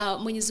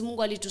Mwenyezi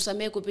Mungu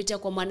alitusamehe kupitia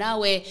kwa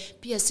mwanawe,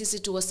 pia sisi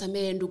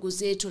tuwasamehe ndugu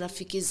zetu,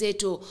 rafiki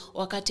zetu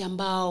wakati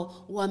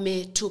ambao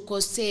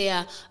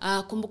wametukosea.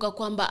 Kumbuka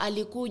kwamba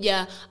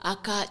alikuja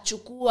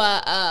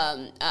akachukua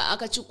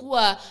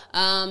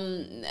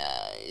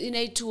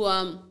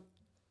inaitwa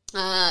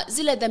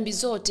zile dhambi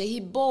zote.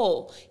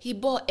 He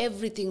bore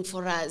everything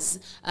for us.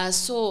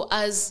 So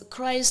as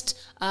Christ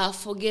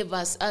forgave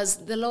us,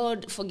 as the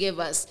Lord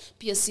forgave us,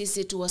 pia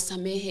sisi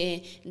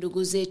tuwasamehe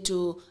ndugu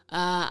zetu,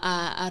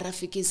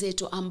 rafiki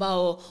zetu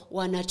ambao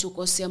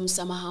wanatukosea.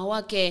 Msamaha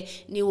wake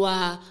ni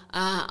wa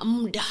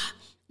muda.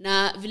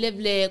 Na vile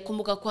vile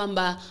kumbuka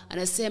kwamba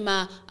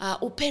anasema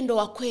upendo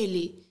wa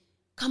kweli,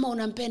 kama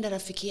unampenda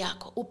rafiki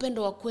yako,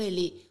 upendo wa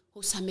kweli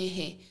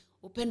husamehe.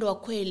 Upendo wa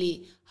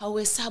kweli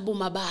hauhesabu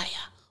mabaya.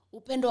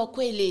 Upendo wa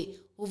kweli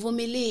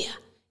huvumilia.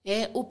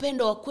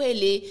 Upendo wa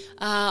kweli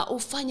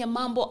ufanya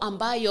mambo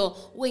ambayo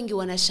wengi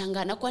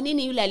wanashangaa. Na kwa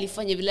nini yule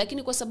alifanya vile?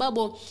 Lakini kwa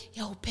sababu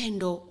ya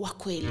upendo wa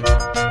kweli.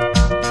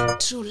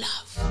 True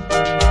love.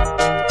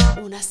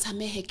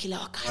 Unasamehe kila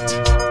wakati.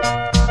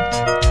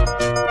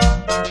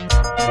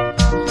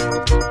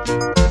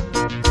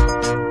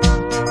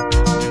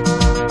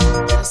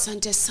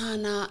 Asante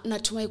sana,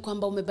 natumai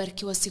kwamba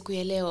umebarikiwa siku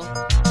ya leo.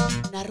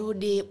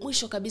 Narudi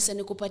mwisho kabisa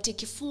nikupatie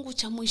kifungu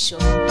cha mwisho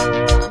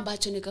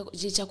ambacho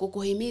ni cha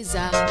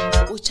kukuhimiza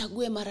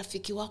uchague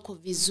marafiki wako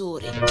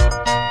vizuri.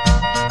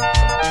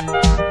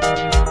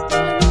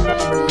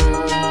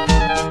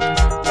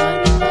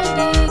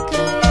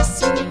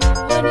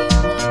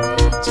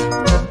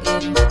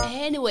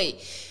 Anyway,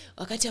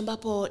 wakati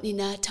ambapo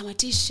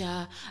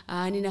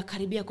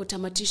ninakaribia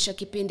kutamatisha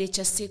kipindi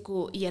cha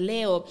siku ya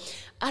leo,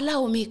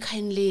 allow me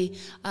kindly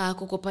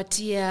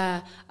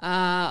kukupatia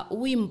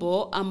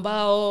wimbo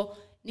ambao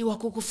ni wa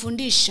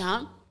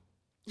kukufundisha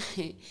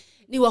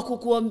ni wa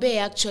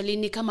kukuombea. Actually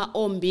ni kama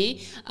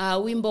ombi.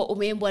 Wimbo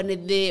umeimbwa ni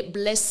The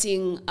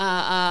Blessing,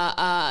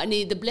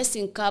 ni The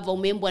Blessing cover,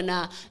 umeimbwa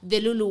na The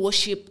Lulu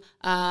Worship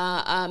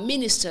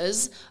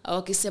Ministers,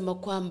 wakisema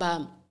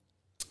kwamba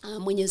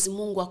Mwenyezi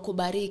Mungu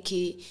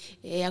akubariki,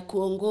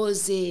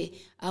 akuongoze,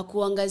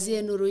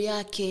 akuangazie nuru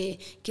yake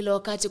kila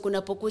wakati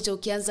kunapokucha.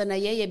 Ukianza na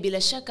yeye,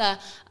 bila shaka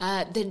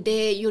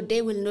your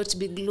day will not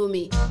be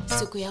gloomy.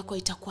 Siku yako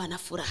itakuwa na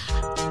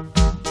furaha.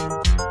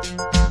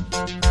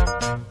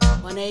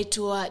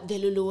 Wanaitwa The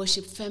Lulu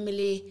Worship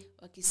Family,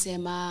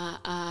 wakisema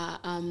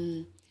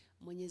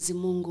Mwenyezi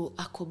Mungu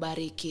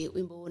akubariki.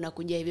 Wimbo huu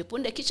unakuja hivi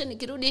punde, kisha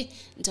nikirudi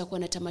nitakuwa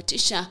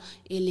natamatisha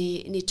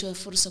ili nitoe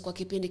fursa kwa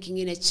kipindi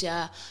kingine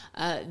cha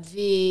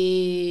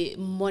The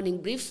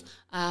Morning Brief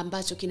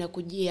ambacho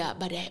kinakujia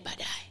baadaye.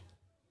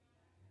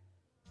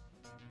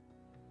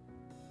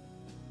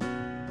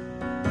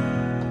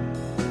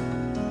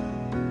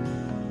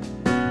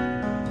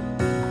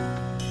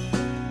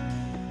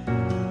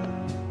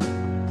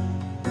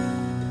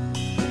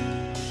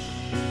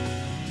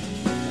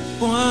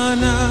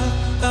 Bwana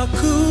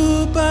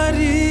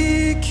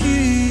akubariki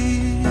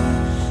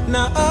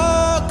na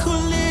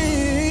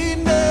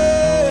akulinde,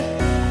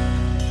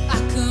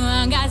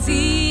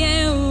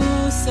 akuangazie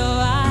uso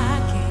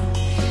wake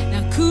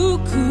na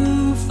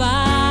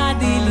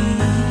kukufadhili,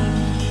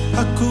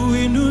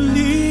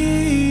 akuinulie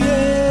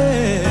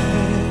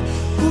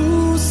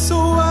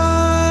uso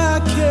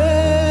wake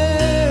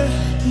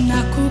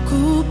na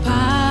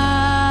kukupa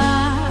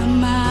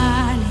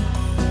amani.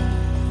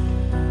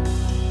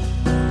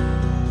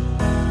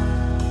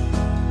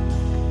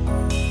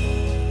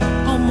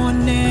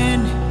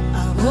 Omonene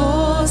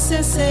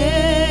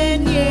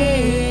agosesenye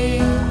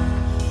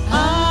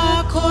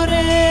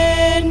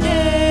akorende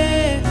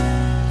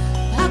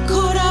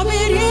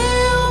akorabere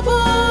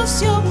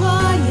obosyo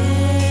bwaye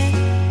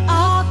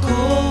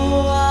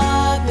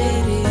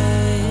akoabere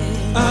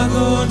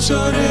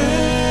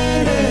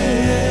agonchorere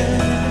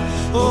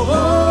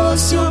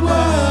obosyo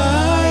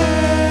bwaye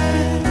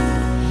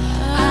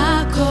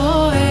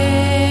akoe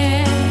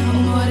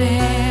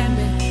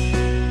omorembe.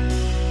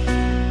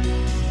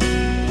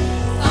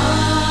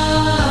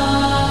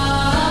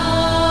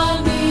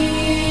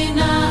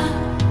 Amina,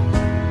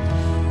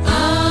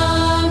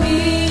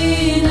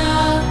 amina,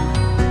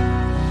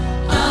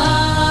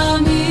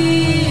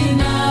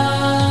 amina.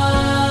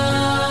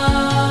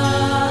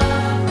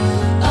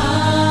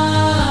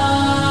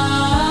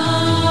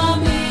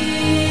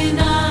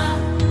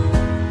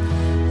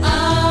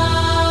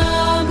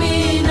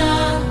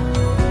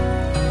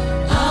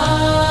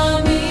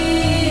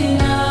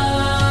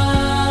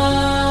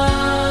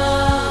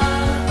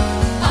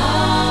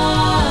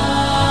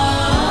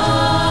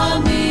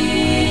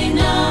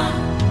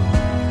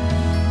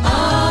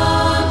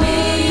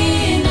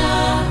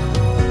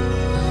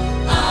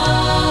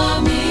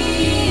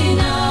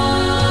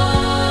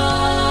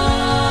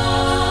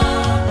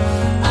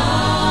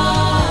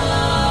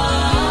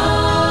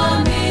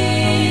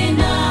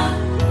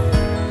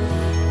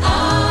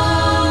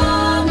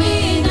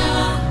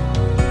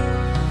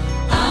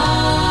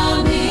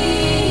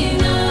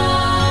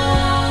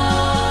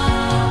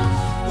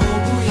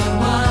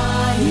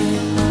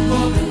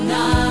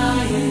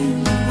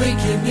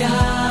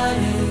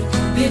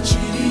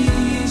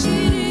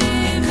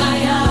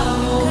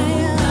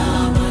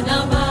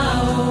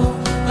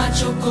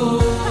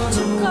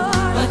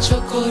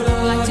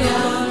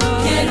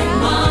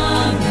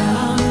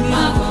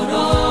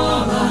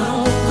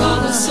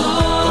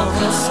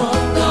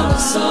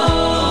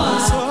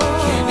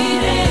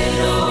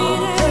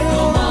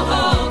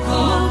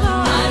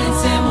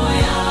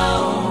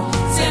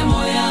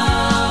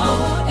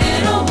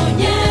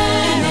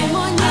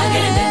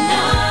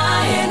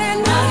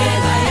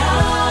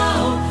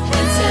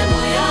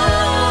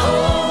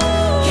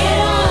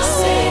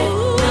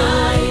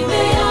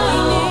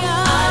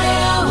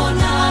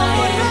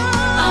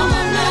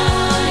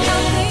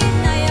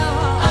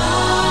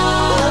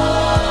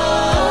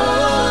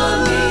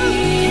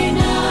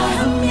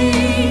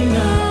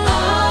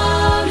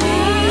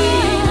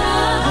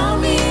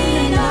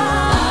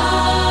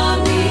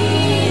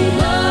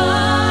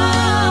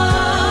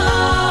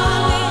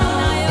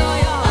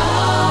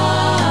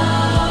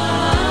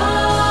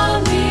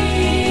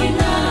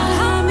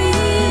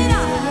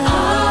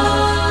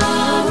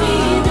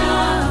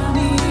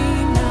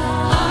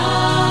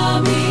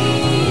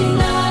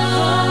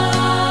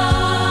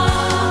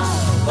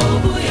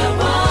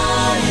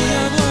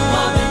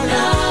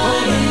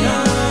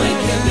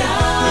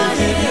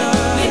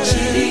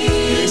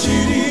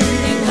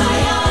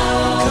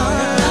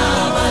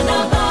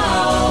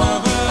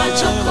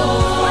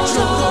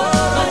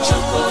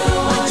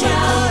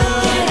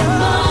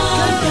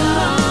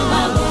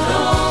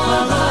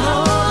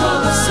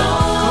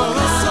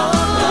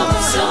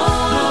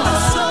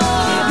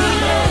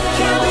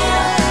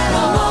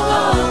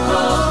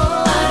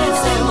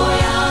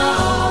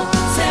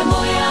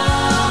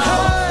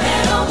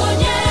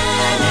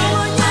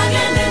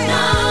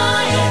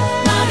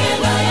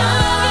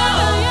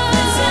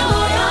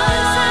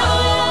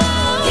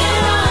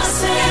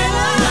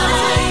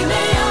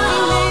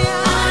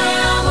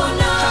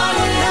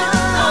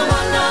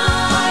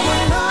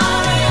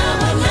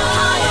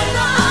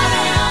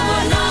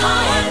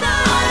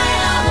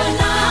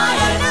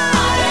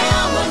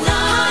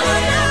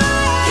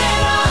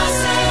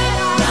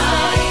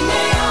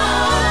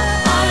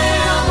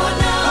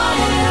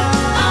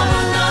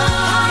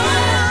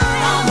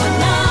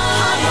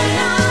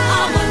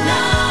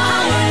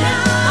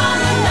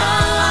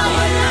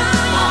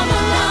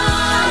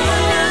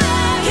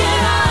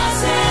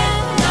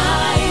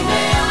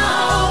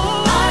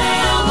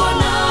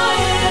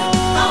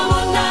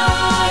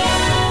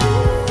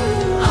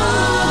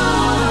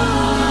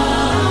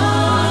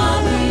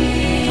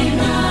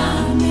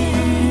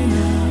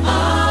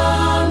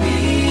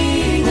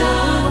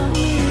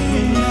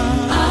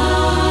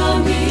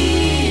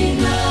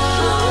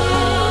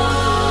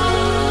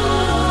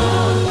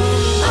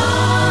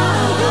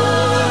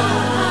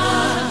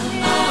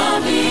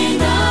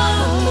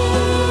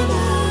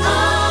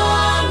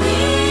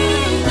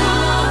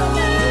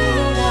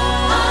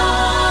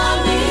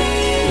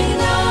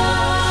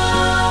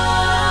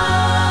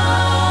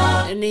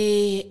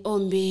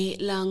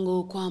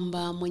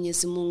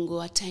 Mwenyezi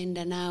Mungu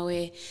ataenda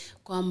nawe,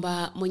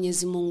 kwamba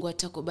Mwenyezi Mungu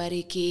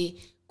atakubariki,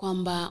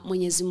 kwamba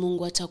Mwenyezi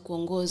Mungu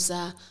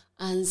atakuongoza.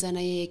 Anza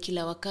na yeye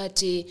kila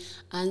wakati,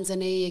 anza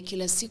na yeye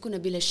kila siku, na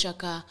bila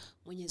shaka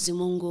Mwenyezi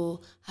Mungu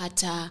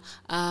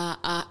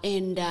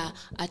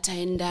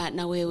ataenda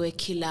na wewe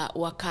kila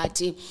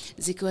wakati.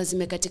 Zikiwa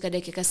zimekatika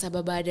dakika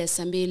 7 baada ya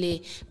saa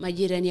 2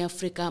 majira ni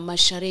Afrika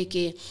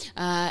Mashariki,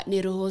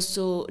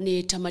 niruhusu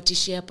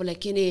nitamatishie hapo,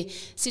 lakini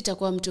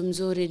sitakuwa mtu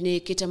mzuri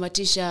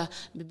nikitamatisha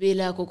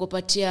bila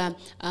kukupatia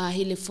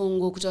hili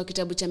fungu kutoka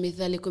kitabu cha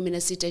Mithali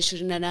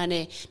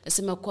 16:28.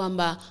 Nasema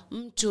kwamba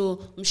mtu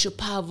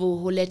mshupavu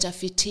huleta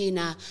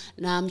fitina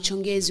na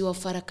mchongezi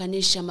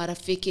wafarakanisha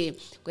marafiki.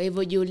 Kwa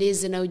hivyo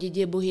jiulize na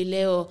ujijibu hii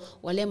leo,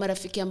 wale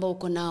marafiki ambao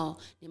uko nao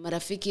ni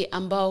marafiki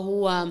ambao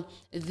huwa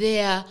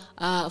there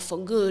for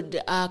good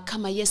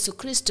kama Yesu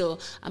Kristo,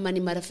 ama ni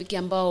marafiki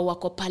ambao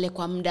wako pale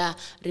kwa muda?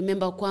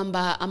 Remember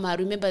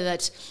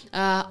that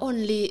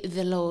only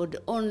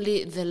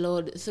the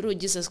Lord through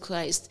Jesus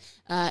Christ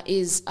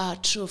is a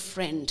true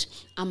friend,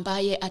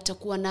 ambaye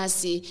atakuwa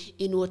nasi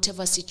in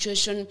whatever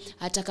situation.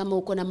 Hata kama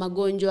uko na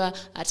magonjwa,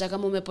 hata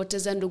kama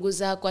umepoteza ndugu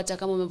zako, hata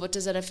kama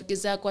umepoteza rafiki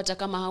zako, hata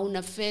kama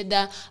hauna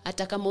fedha,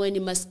 hata kama wewe ni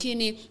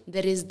maskini,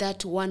 there is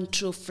that one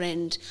true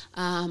friend,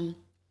 and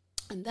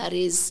that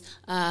is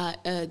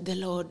the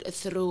Lord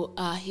through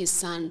his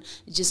son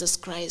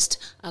Jesus Christ.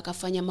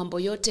 Akafanya mambo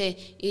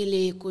yote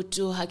ili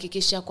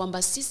kutuhakikisha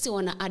kwamba sisi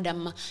wana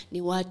Adam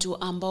ni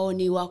watu ambao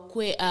ni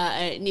wakuu,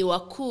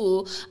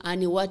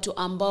 ni watu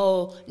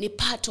ambao ni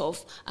part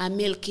of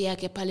milki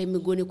yake pale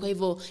mbinguni. Kwa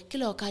hivyo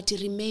kila wakati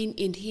remain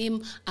in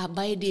him,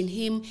 abide in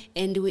him,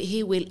 and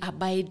he will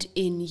abide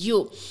in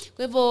you.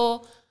 Kwa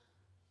hivyo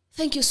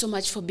thank you so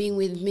much for being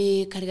with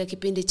me katika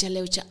kipindi cha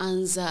leo cha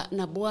Anza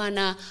na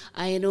Bwana.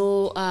 I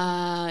know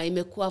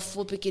imekuwa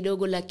fupi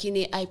kidogo,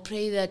 lakini I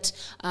pray that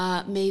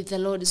may the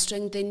Lord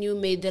strengthen you,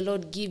 may the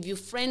Lord give you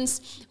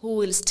friends who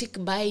will stick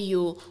by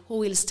you, who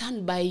will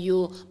stand by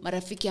you,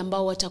 marafiki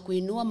ambao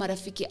watakuinua,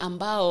 marafiki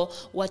ambao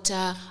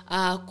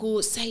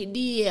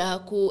watakusaidia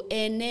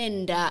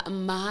kuenenda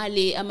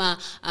mahali ama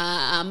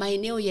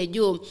maeneo ya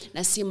juu,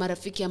 na si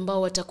marafiki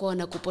ambao watakuwa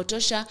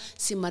wanakupotosha,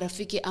 si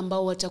marafiki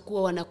ambao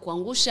watakuwa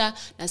wanakuangusha,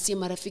 na si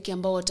marafiki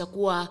ambao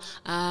watakuwa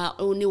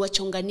ni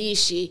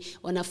wachonganishi,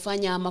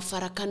 wanafanya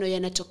mafarakano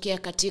yanatokea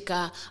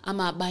katika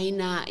ama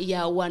baina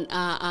ya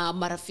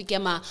marafiki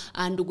ama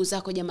ndugu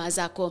zako, jamaa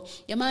zako.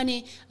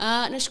 Jamani,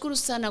 nashukuru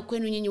sana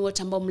kwenu nyinyi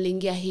wote ambao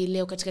mliingia hii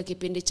leo katika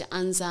kipindi cha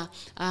Anza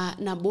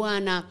na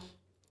Bwana.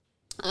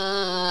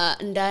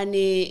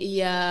 Ndani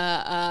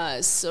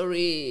ya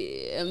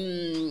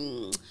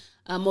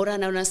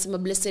Morana unasema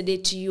blessed day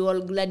to you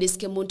all. Gladys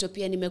Kemunto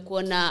pia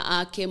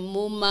nimekuona,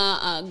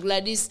 Kemuma,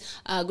 Gladys,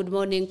 good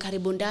morning,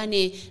 karibu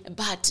ndani.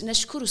 But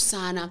nashukuru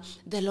sana,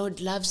 the Lord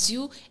loves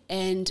you,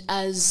 and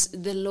as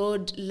the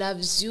Lord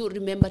loves you,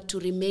 remember to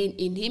remain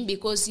in him,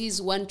 because he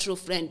is one true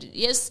friend.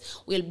 Yes,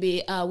 we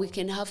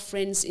can have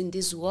friends in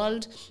this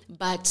world,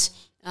 but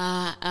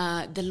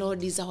the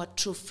Lord is our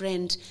true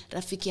friend,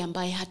 rafiki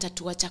ambaye hata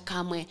tuacha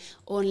kamwe.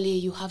 Only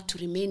you have to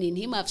remain in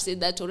him. I've said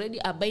that already.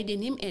 Abide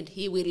in him and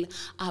he will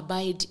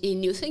abide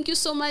in you. Thank you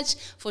so much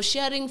for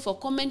sharing, for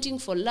commenting,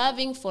 for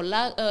loving, for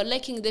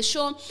liking the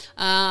show,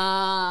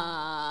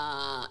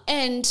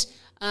 and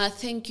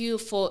thank you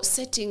for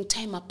setting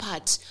time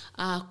apart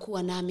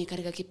kuwa nami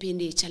katika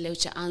kipindi cha leo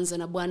cha Anza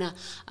na Bwana.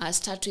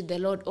 Start with the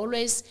Lord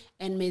always,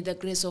 and may the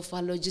grace of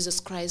our Lord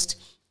Jesus Christ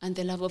and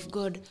the love of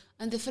God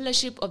and the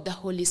fellowship of the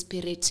Holy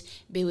Spirit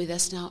be with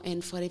us now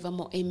and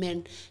forevermore.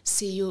 Amen.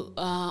 See you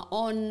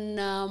on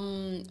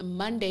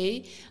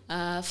Monday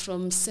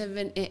from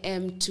 7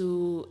 a.m.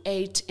 to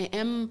 8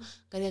 a.m.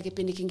 katika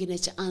kipindi kingine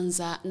cha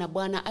Anza na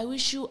Bwana. I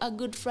wish you a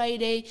good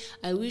Friday.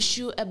 I wish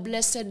you a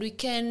blessed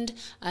weekend.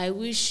 I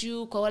wish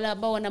you, kwa wale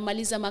ambao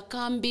wanamaliza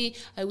makambi,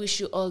 I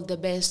wish you all the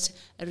best.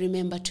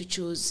 Remember to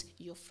choose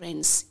your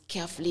friends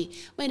carefully.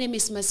 My name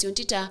is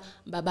Masiontita.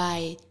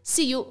 Bye-bye.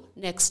 See you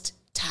next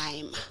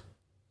time.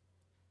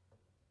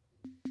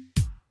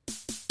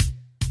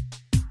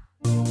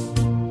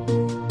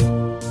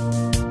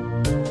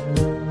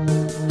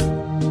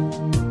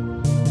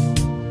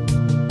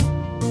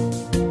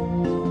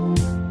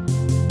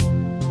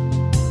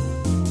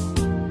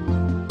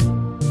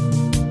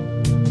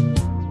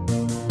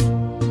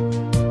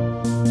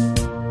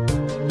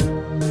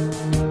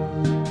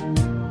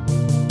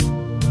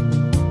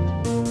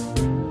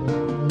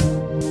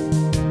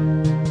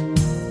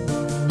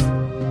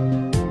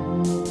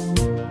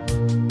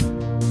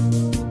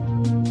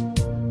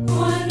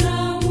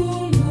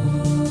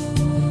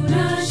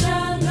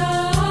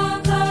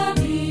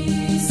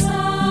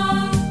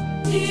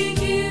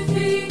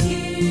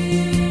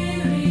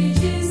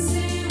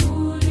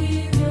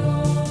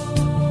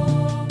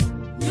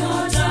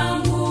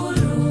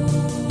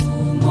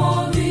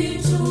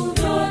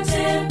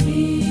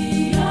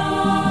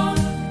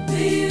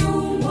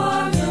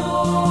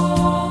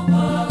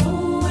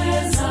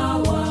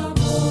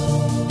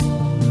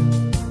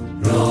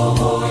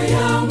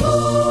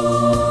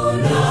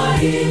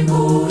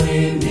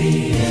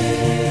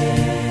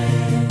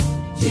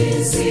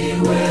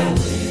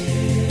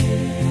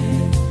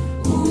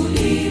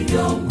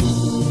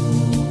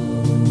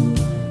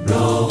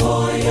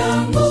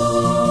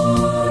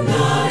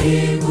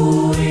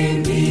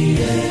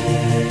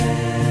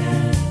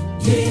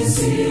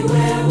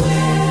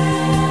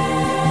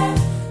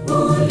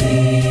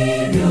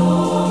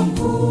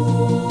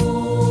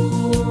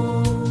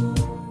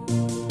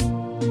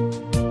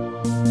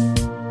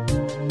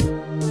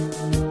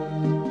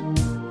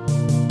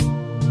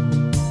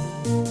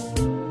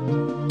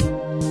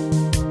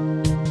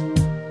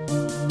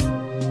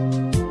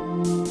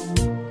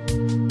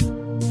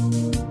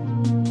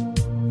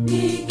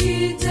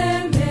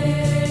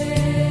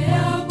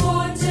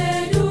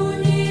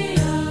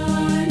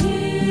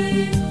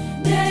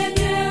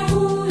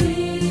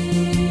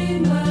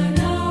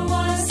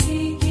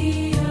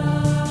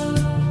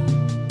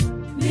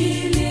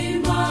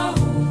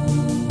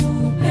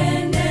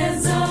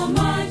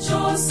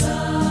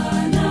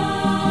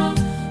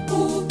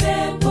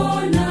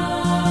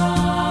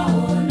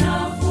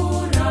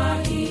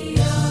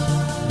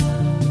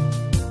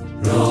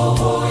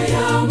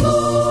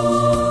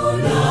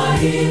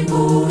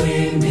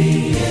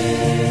 ikuimbie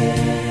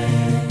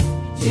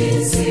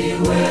jinsi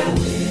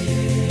wewe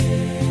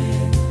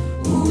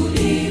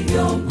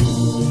ulivyo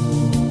mkuu.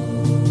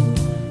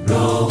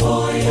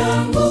 Roho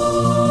yangu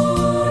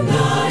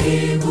na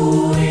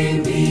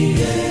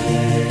ikuimbie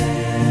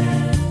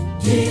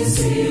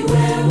jinsi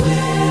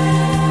wewe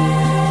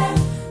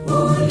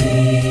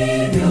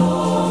ulivyo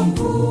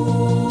mkuu.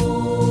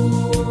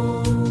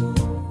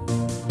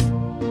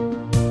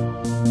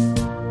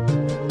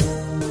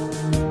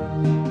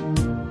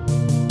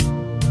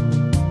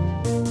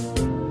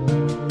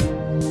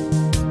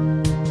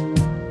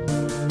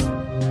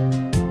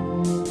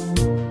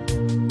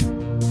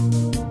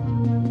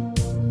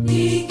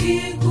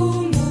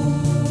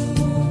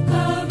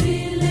 Nikikumbuka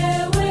vile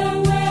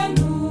wewe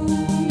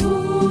Mungu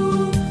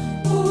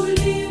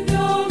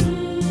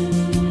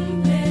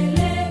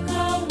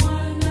ulivyompeleka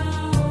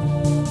mwanao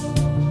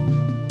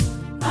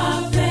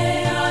afe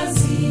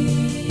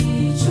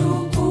azichukue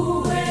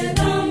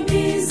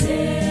dhambi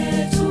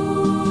zetu,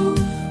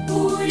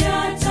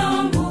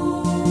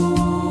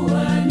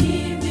 kuyatambua ni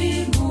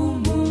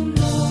vigumu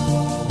mno.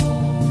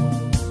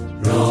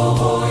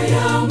 Roho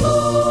yangu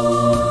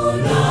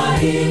na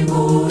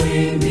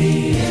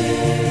ikuimbie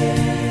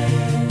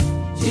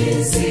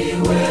jinsi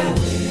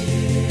wewe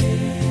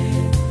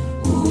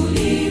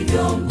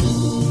ulivyo mkuu.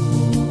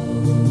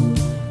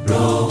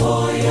 Roho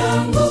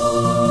yangu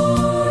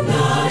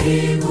na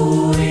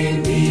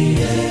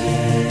ikuimbie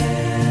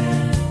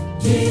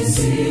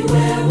jinsi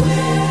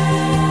wewe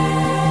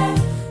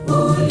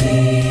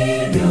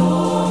ulivyo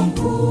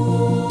mkuu.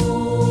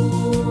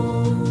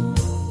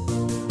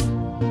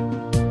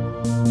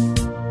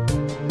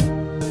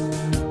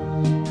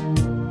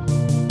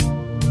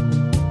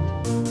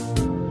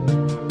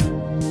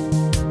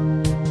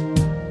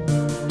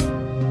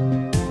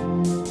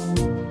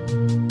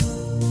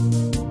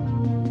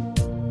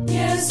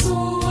 Yesu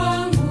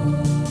wangu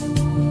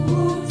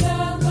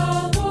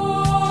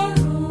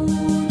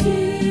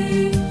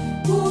utakaporudi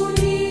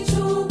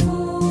kunichukua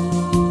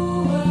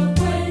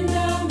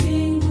kwenda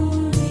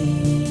mbinguni,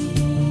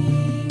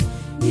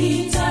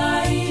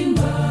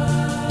 nitaimba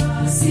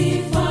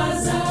sifa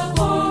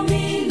zako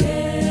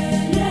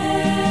milele,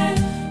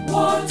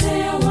 wote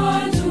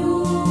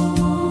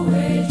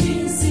wajue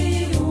jinsi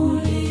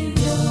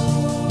ulivyo.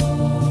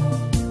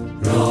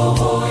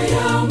 Roho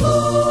yangu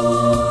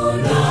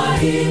na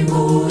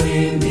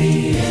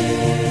ikuimbie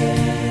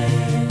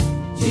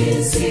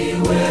jinsi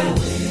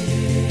wewe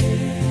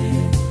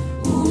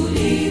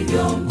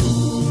ulivyo mkuu.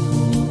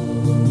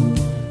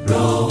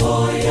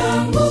 Roho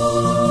yangu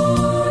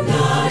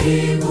na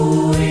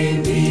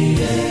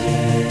ikuimbie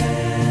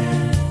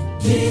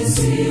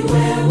jinsi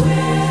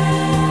wewe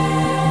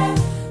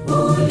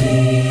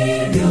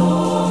ulivyo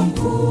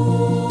mkuu.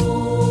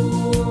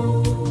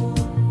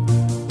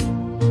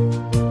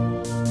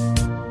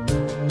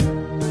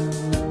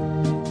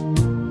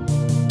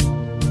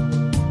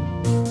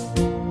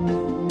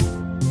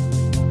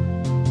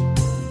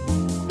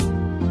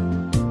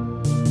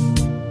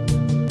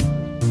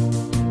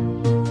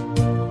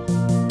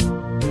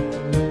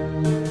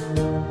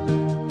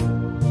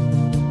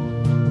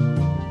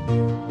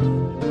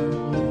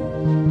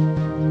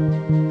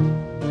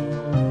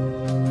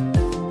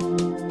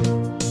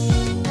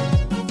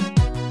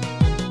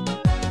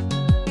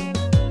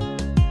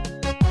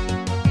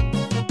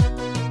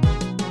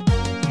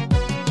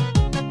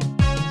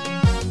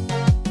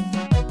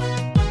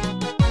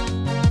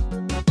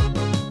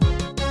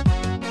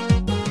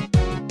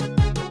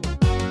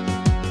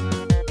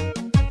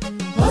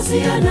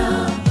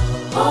 Hosiana,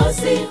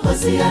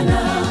 Hosiana,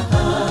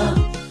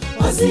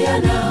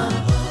 Hosiana,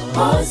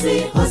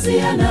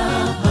 Hosiana.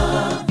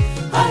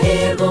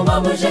 Hahirwa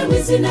umwamuje mu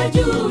izina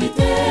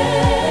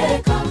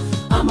ry'Uwiteka,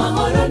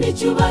 amahoro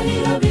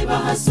n'icyubahiro biba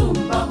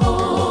hasumba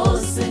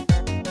hose.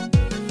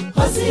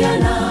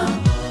 Hosiana,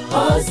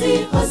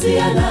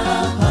 Hosiana,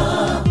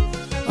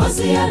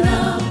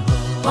 Hosiana,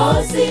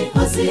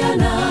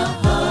 Hosiana.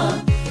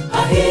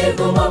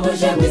 Hahirwa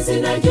umwamuje mu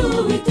izina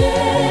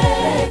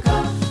ry'Uwiteka,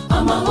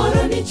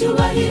 amahoro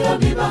n'icyubahiro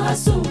biba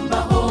hasumba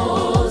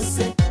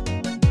hose.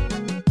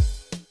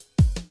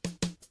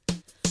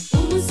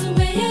 Umunsi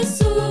umwe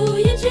Yesu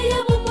yinjiye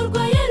mu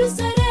murwa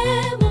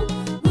Yerusalemu,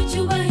 mu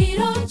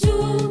cyubahiro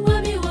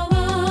cy'umwami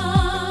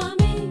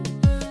w'abami.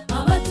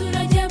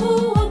 Abaturage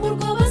b'uwo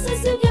murwa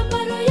basasa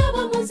imyambaro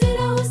yabo mu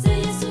nzira hose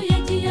Yesu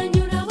yagiye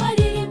anyura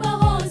baririmba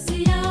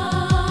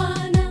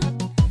Hosiyana.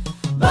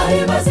 Bari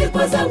bazi ko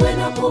azanywe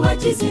no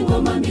kubakiza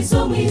ingoma mbi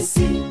zo mu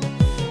isi,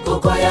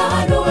 kuko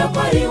yahanuwe ko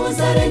ari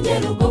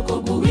uzarengera ubwoko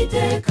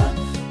bw'Uwiteka.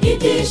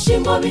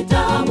 Ibyishimo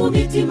bitaha mu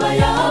mitima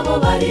yabo,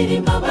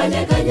 baririmba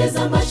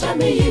banyeganyeza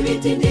amashami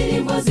y'ibiti,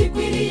 indirimbo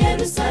zikwiriye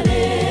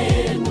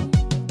Yerusalemu.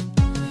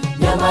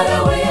 Nyamara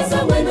we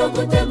yazanywe no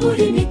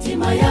gutegura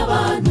imitima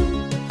y'abantu,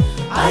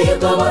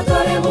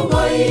 ayigobotore mu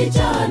ngoyi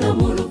y'icyaha no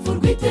mu rupfu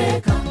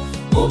rw'iteka.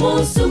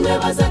 Umunsi umwe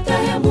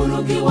bazatahe mu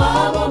rugo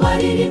iwabo,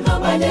 baririmba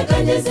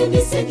banyeganyeza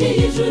imisingi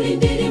y'ijuru,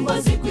 indirimbo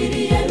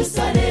zikwiriye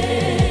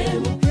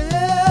Yerusalemu.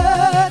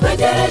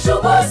 Twegereje twegereje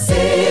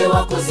umunsi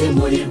wo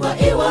kuzimurirwa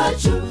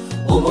iwacu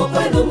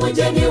umukwe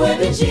n'umugeni we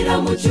binjira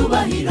mu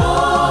cyubahiro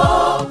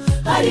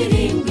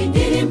haririmbwa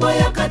indirimbo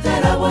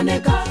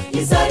y'akataraboneka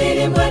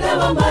izaririmbwa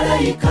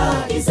n'abamarayika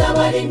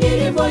izaba ari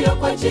indirimbo yo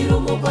kwakira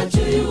umukwe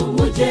acyuye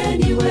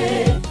umugeni we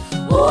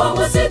uwo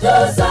munsi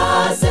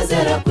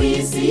tuzasezera ku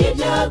isi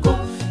y'ibyago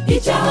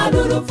icyaha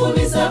n'urupfu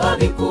bizaba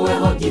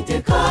bikuweho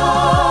byiteka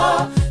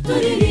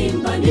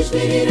turirimba n'ijwi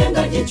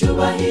rirenga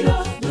ry'icyubahiro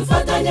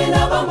dufatanye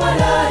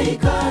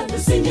n'abamarayika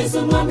dusingiza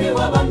umwami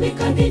w'abami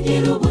kandi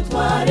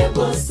nyir'ubutware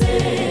bwose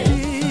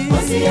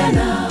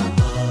hoziyana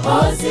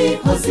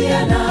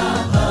hoziyana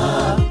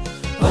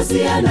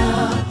hoziyana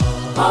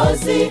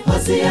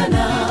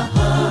hoziyana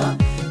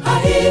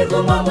hahirwa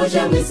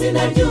umwamuje mu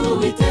izina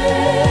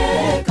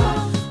ry'uwiteka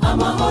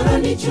amahoro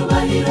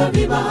n'icyubahiro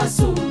biba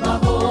hasumba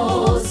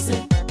hose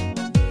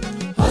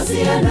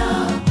hoziyana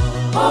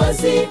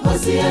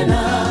hoziyana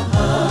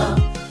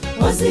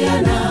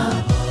hoziyana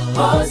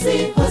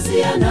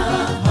hoziyana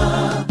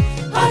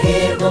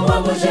hahirwa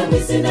umwamuje mu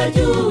izina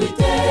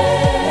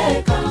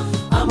ry'uwiteka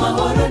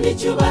amahoro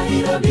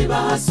n'icyubahiro biba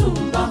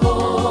hasumba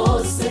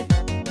hose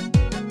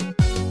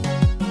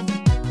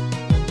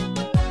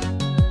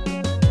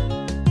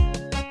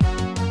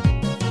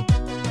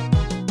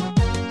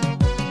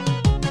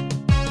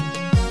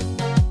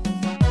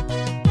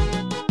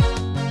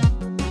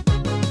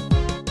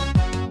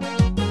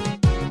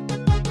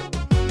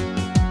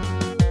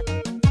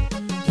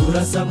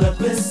turasabwa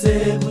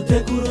twese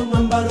gutegura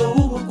umwambaro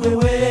w'ubukwe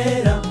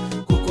wera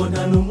kuko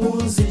nta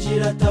n'umunsi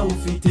nzira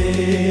atawufite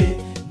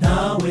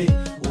nawe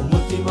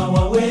umutima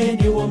wawe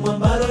ni wo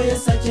mwambaro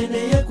Yesu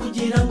akeneye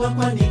kugira ngo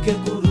akwandike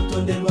ku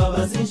rutonde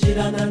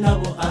rw'abazinjirana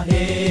nabo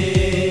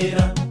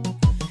ahera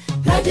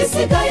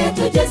ntagisigaye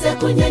tugeze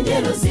ku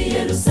nkengero z'i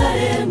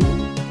Yerusalemu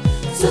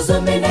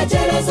suzuma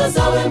intekerezo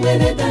zawe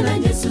mwene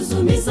dananjye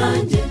suzuma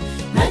izanjye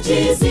nta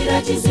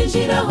kizira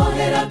kizinjiraho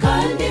hera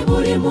kandi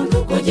buri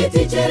muntu ku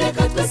giti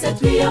kereka twese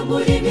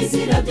twiyambura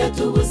ibizira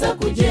byatubuza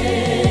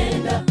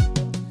kugenda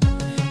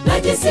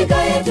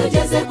ntagisigaye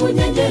tugeze ku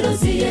nkengero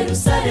z'i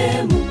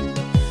Yerusalemu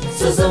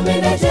suzuma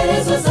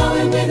intekerezo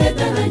zawe mwene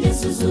dananjye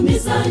suzuma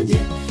izanjye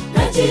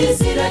nta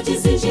kizira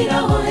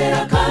kizinjiraho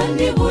hera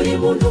kandi buri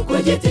muntu ku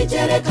giti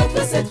kereka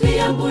twese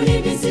twiyambura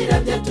ibizira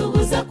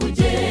byatubuza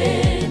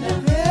kugenda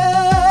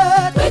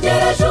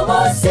twegereje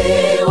umunsi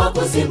wo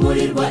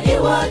kuzimurirwa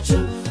iwacu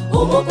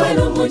umukwe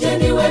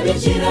n'umugeni we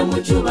binjira mu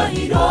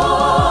cyubahiro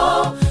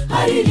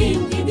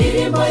haririmbwa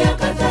indirimbo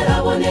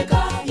y'akataraboneka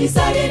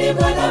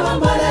izaririmbwa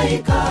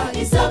n'abamarayika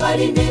izaba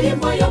ari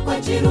indirimbo yo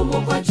kwakira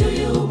umukwe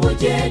acyuye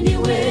umugeni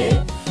we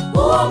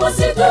uwo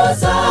munsi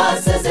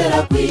tuzasezera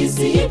ku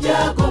isi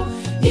y'ibyago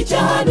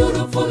icyaha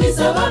n'urupfu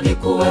bizaba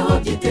bikuweho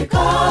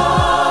byiteka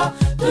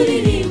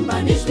turirimba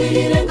n'ijwi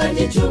rirenga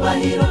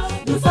ry'icyubahiro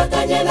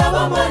dufatanye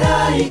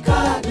n'abamarayika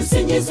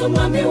dusingiza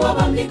umwami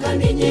w'abami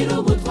kandi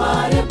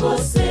nyir'ubutware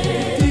bwose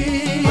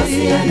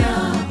hoziyana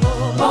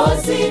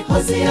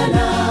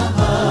hoziyana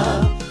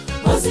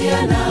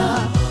hoziyana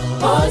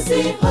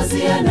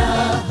hoziyana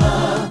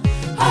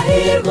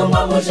hahirwa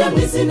umwamuje mu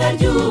izina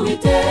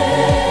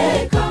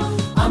ry'uwiteka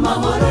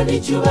amahoro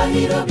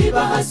n'icyubahiro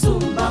biba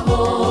hasumba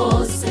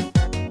hose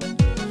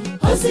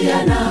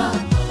hoziyana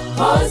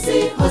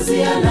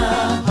hoziyana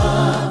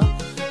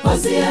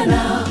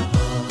hoziyana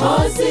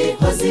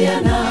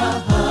hoziyana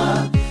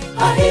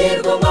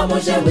hahirwa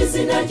umwamuje mu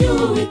izina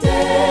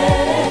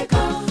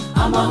ry'uwiteka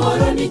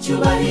amahoro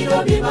n'icyubahiro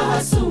biba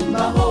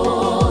hasumba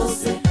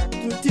hose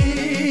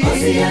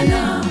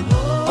hoziyana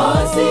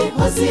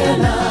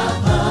hoziyana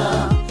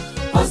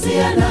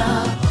hoziyana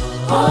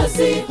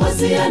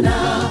hoziyana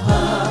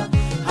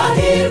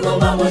hahirwa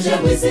umwamuje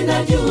mu izina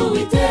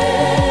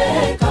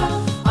ry'uwiteka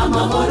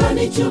amahoro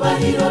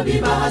n'icyubahiro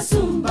biba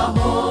hasumba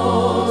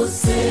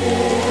hose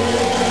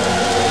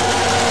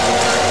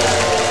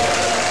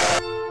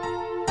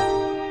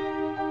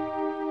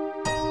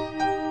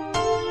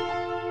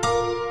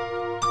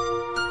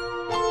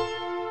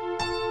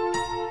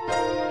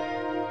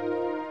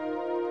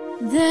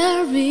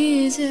There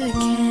is a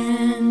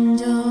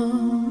candle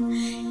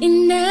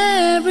in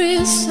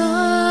every soul,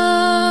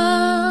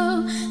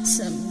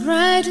 some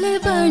brightly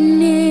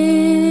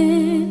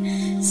burning,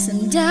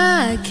 some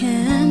dark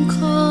and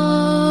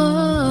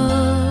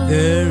cold.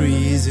 There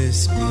is a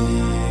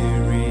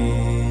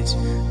spirit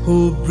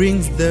who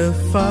brings the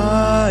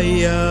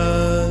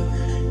fire,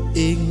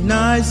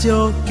 ignites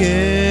your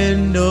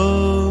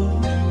candle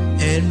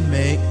and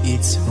make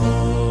it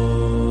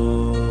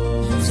whole.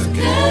 So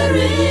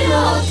carry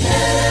your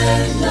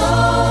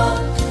candle,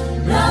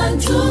 run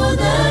to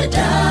the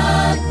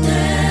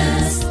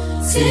darkness,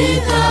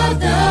 seek out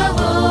the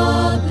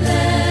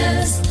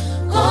hopeless,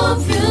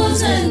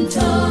 confused and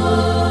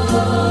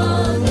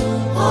torn.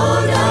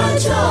 Hold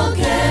out your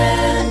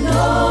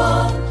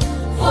candle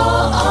for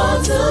all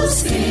to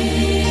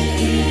see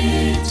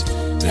it.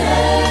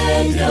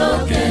 Take your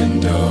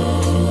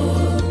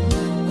candle,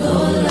 go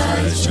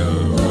light your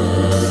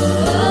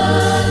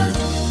world.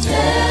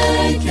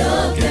 Take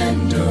your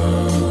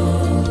candle,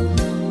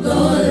 go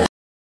light.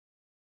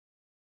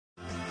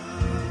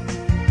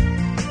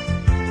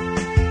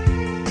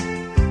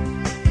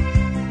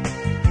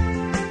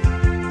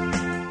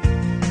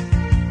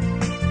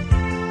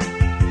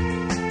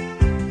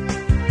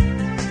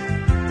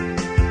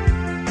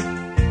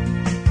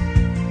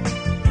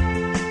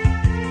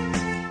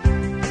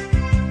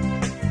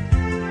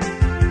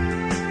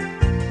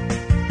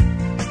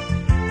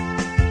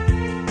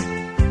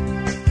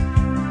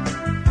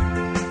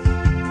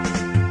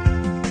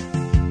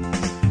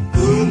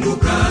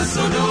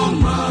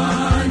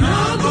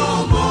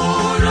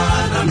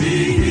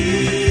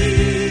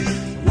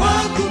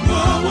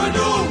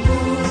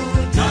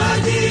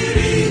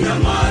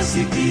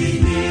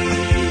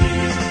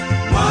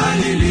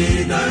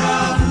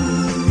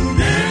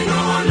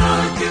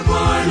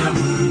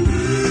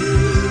 Mungu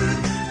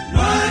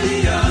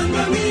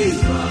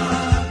waliangamizwa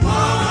kwa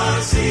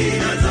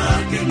hasira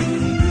zake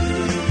Mungu.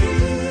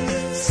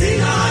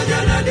 Sina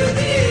haja na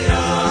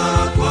dunia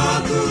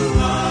kwa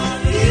kuwa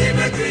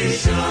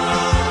imekwisha,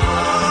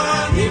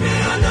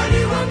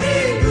 nimeandaliwa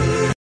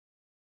mbingu.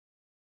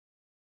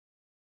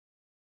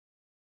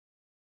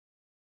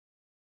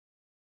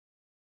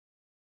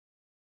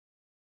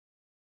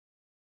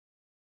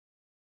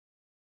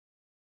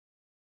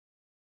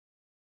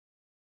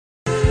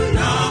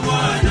 Na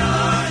Bwana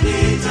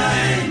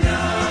nitaenda,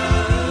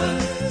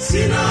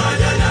 sina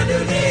haja na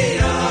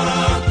dunia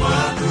kwa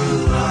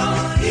kuwa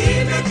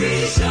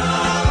imekwisha,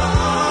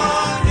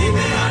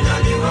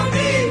 nimeandaliwa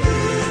mbingu.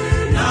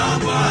 Na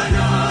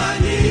Bwana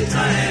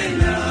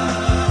nitaenda.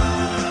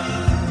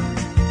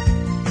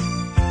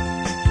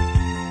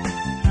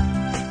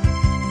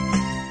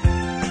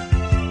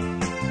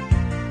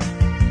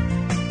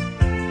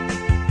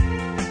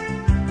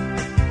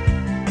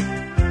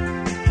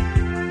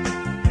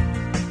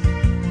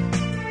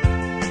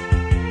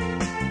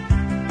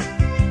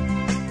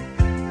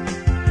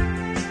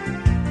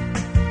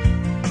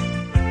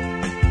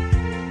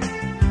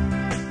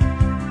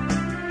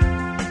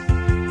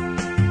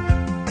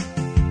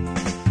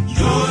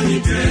 Njoni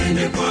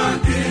twende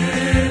kwake,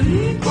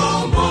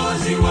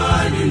 mkombozi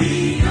wa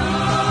dunia,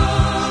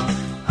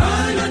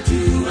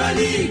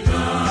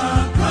 anatualika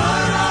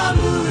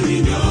karamuni.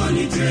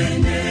 Njoni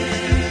twende,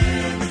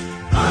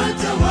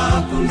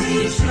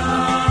 atawapumzisha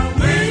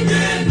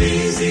wenye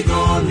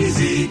mizigo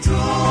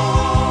mizito,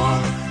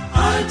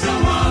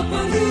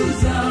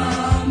 atawapanguza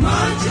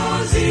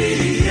machozi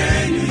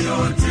yenu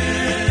yote.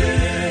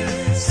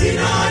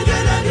 Sina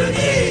haja na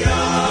dunia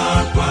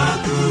kwa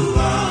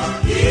kuwa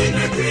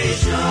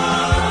imekwisha,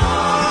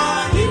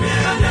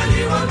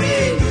 nimeandaliwa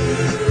mbingu.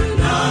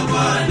 Na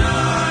Bwana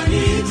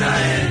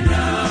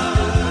nitaenda,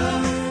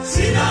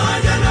 sina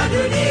haja na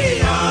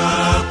dunia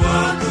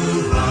kwa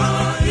kuwa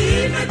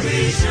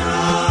imekwisha,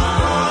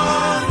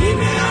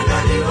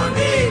 nimeandaliwa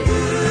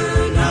mbingu.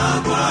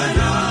 Na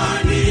Bwana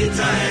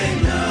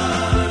nitaenda,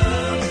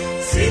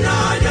 sina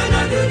haja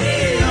na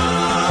dunia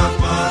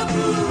kwa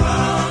kuwa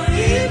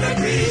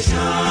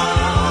imekwisha,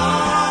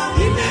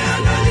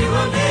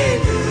 nimeandaliwa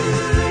mbingu.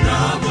 Na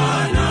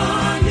Bwana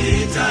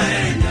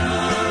nitaenda,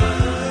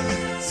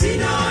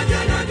 sina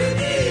haja na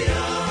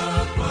dunia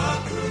kwa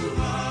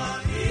kuwa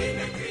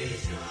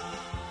imekwisha.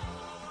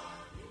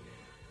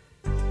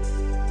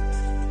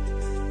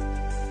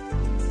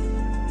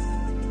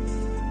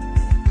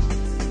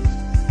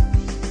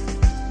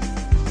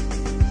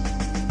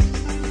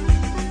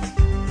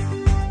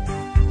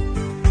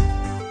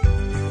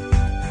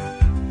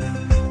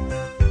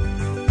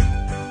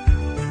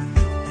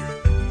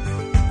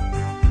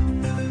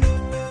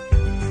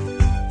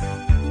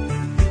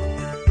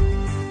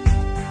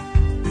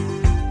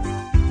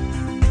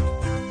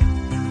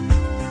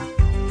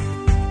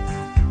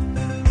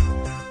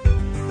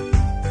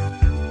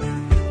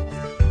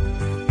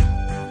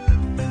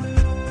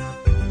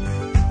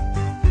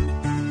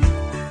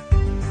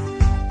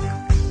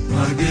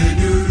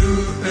 Mageduru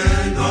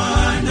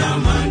elwanda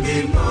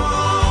mangimo,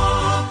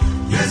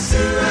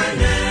 Yesu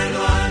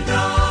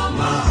elwanda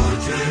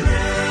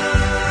mahotere,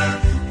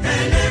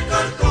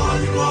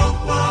 elekakon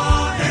wokwa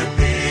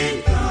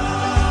epinka,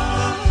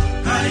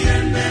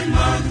 kayembe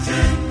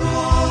magtengo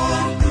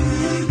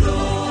kudo,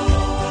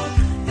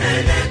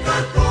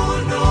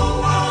 elekakono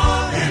wa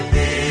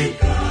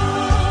epinka,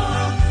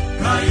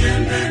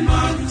 kayembe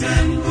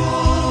magtengo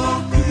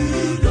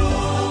kudo.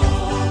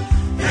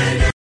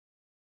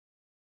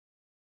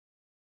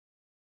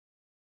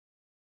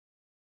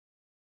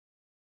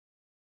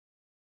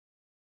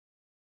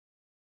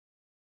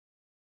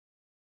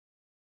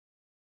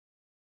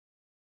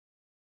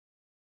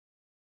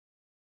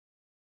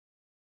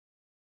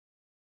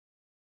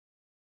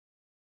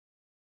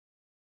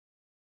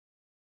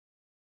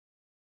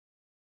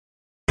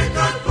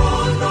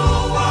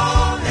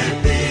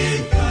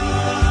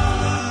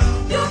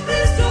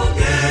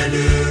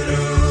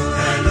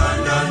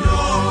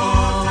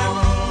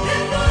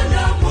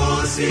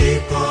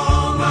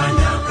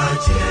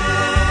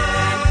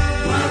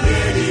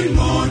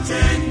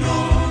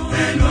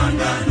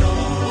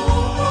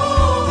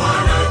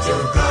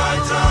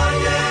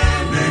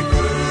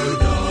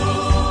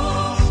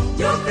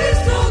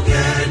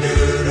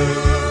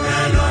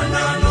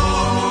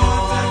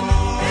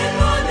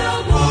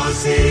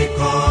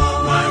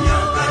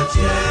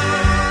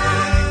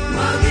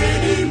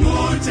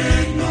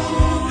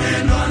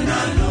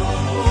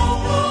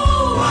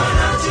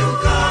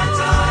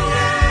 Wanachukata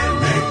ye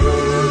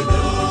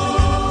mekudo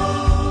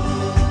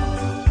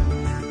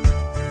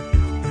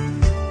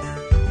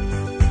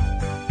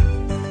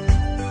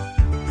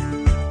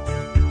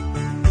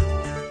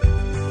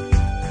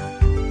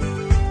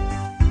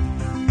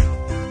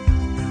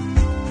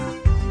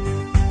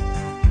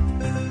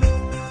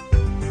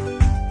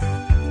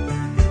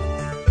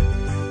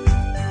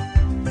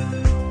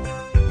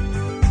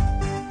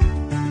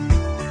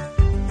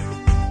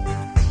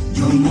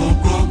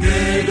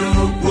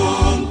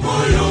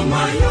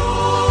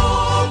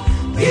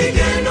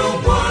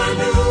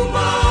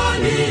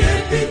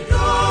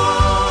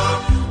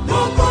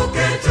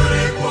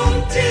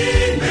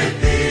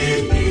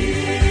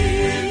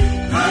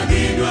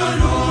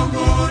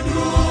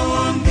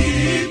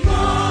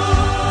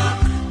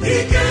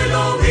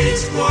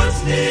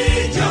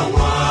ni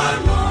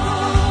jawarwa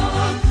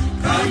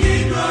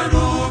kayidwa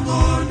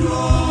rogo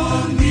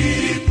duongi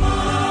pa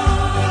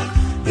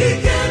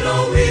ikelo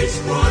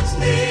wichkuot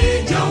ni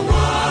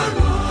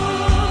jawarwa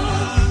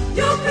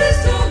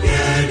jokristo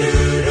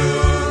geduru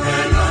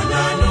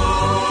elwandano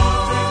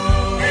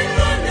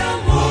elwanda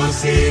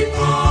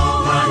mosiko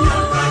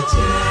manyaka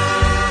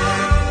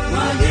chieng'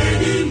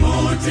 magedi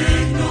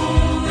motegno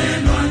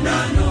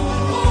elwandano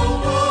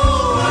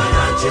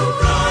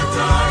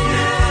wanachukata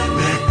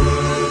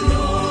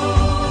yemekuno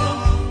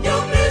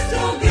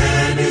jokristo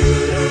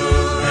geduru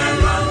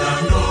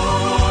elwandano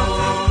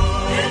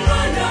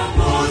elwanda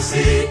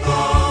mosiko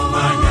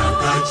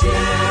manyaka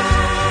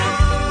chieng'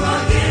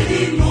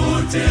 magedi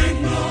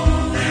motegno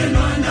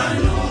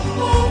elwandano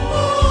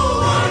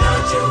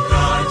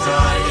wanachukata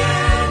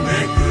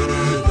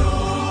yemekuno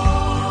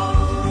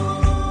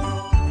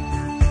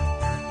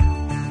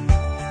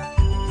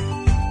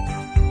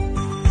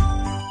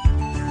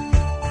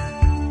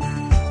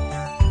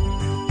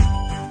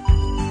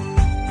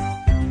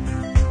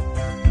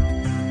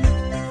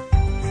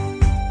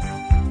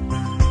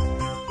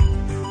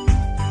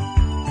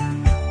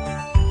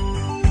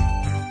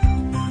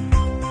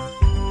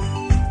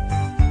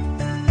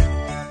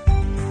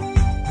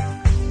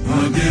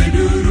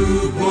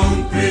Mageduru kuom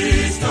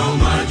Kristo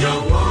ma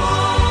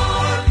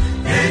jawar,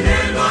 en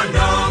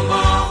elwanda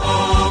ma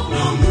ok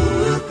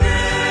nomukre,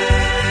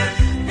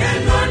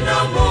 elwanda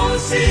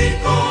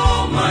mosiko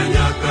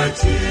manyaka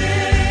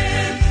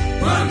chieng'.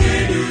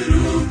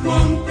 Mageduru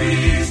kuom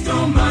Kristo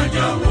ma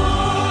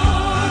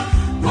jawar,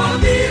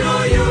 wabiro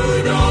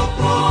yudo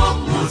pok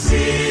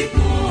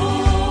mosiko.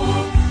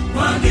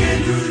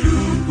 Mageduru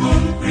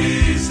kuom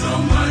Kristo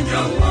ma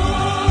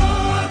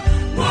jawar,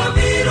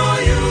 wabiro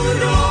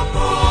yudo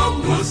pok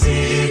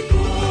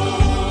mosiko.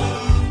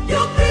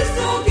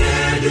 Jokristo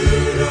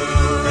geduru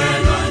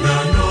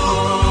elwandano,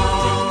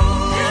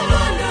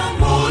 elwanda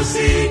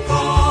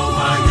mosiko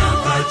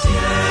manyaka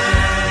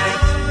chieng'.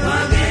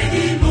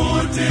 Magedi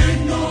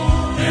motegno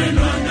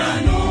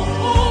elwandano,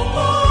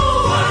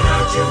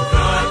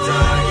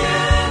 wanachukata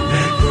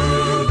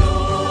yemekuno.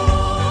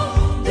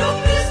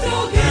 Jokristo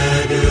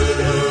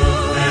geduru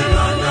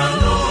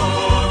elwandano,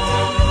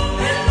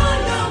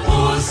 elwanda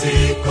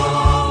mosiko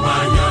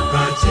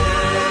manyaka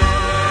chieng'.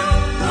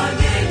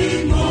 Magedi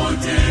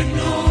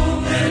motegno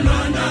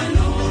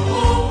elwandano,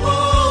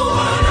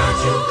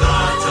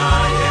 wanachukata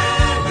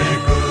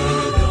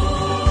yemekuno.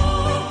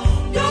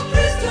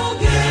 Jokristo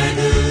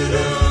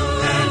geduru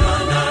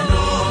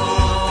elwandano,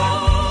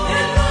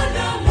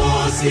 elwanda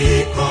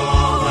mosiko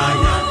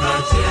manyaka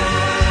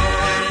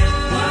chieng'.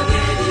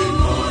 Magedi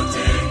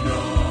motegno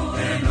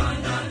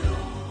elwandano.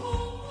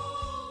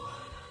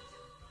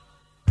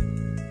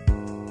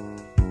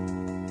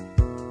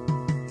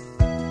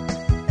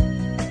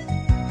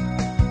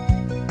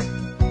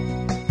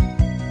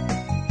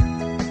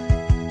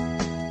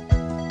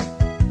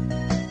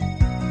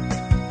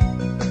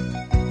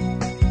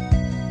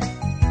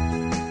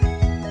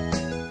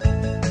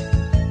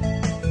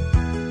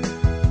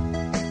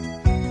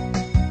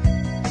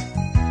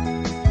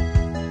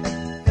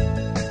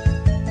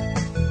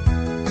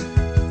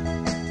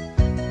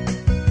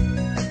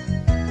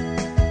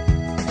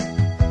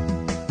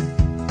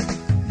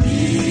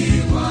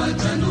 Ni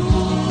watano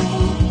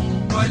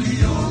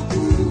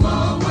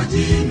waliokuwa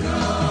wajinga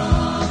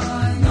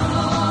na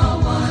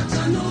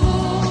watano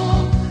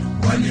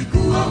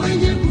walikuwa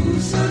wenye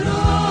busara,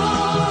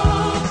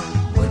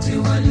 wote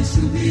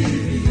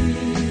walisubiri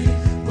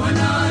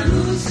bwana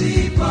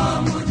harusi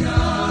pamoja,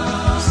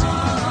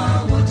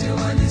 wote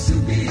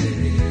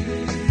walisubiri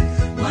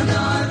bwana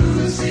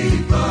harusi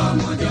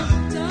pamoja.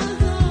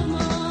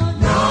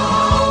 Na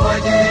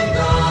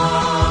wajinga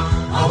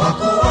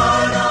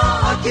hawakuwa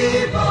na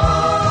akiba,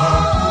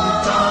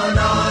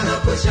 kutana na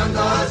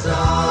kushangaza,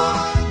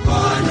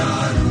 bwana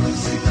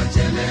harusi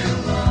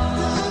kachelewa.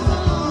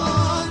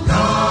 Na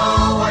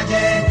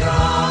wajinga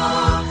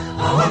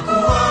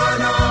hawakuwa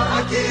na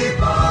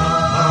akiba,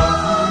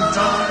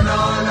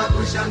 kutana na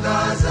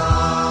kushangaza,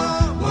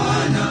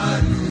 bwana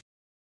harusi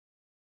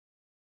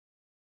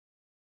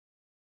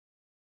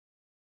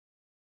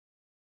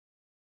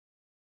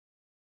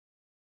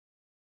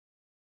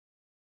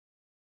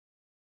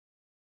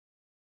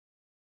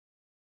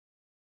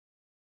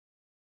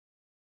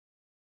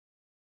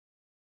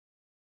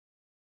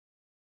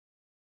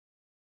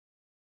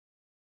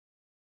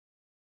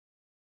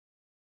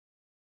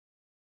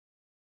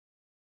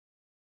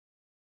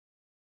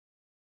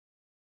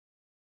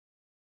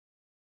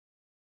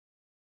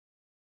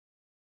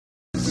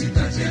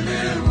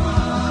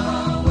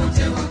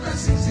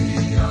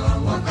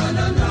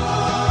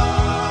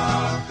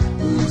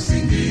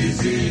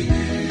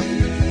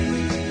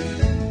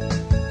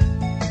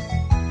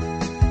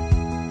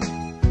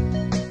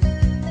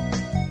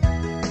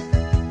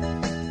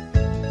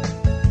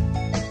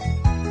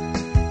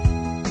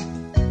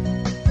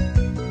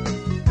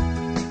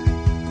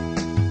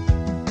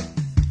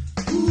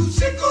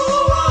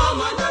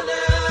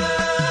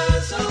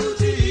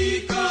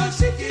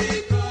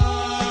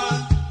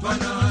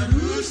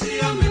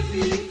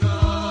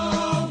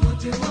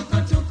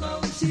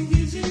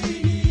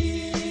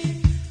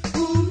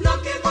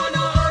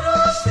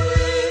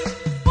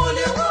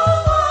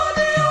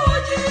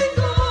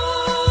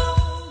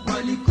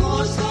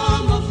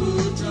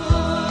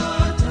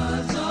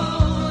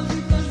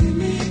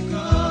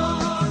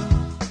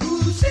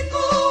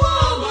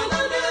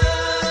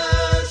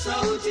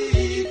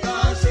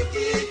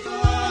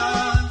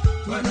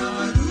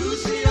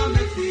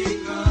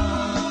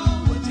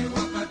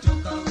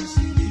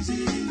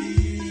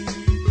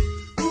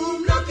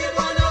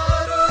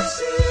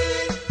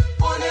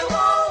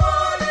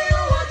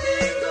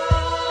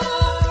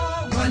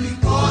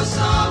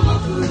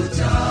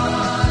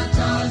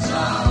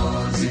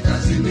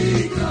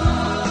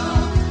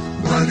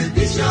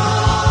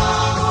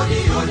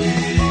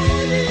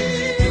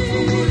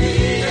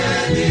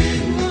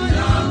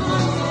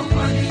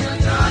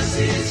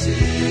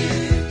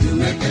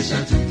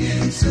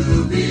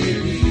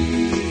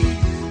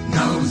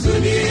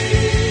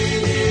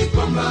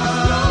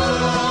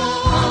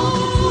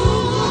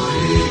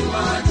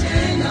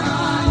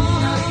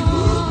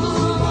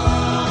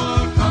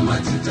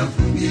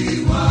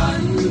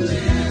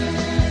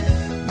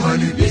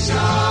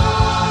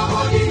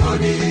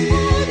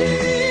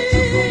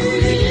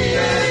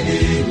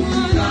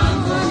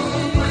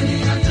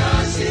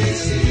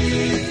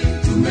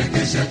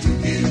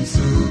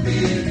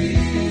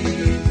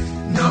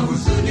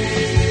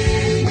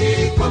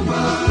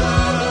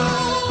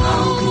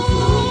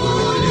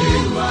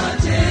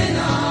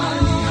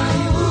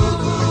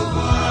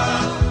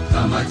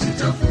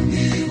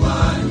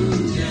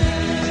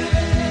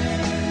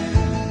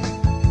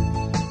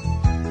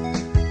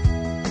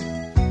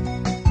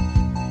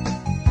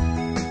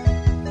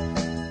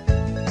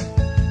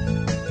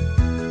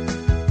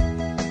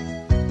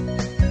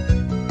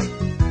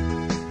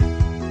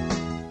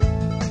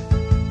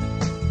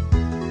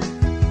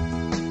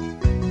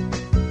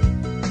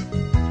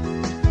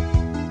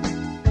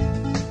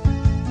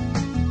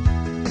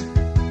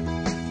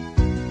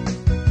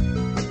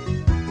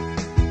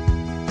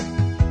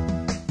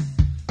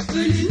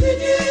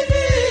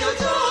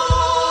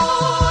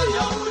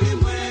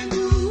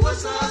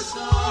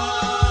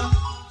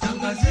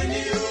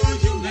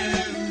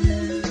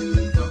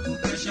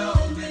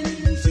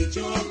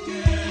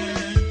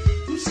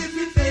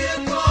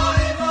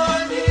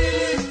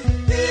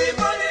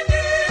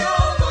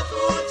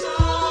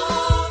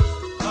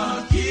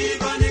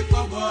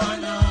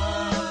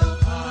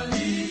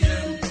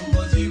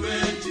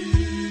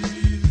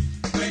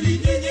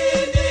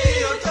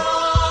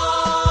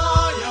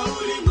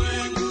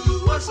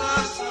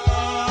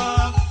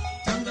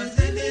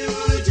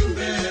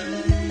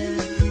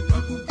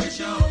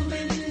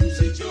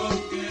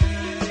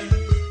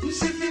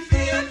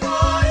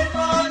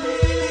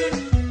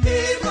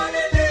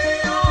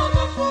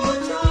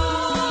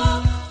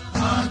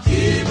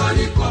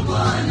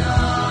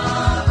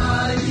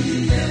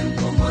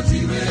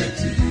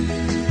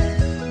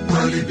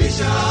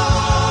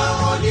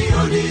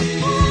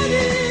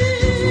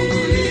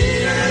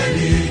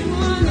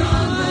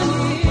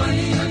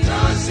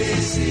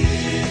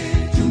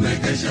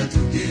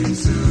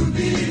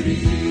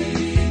tukimsubiri,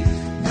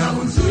 na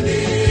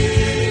huzuni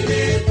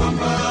ni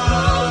kwamba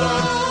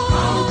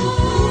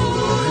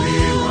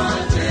haukufunguliwa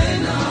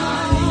tena.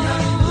 Ni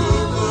aibu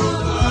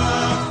kubwa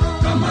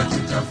kama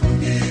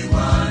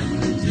tutafungiwa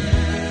nje.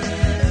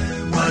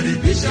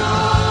 Walibisha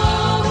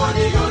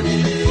hodi,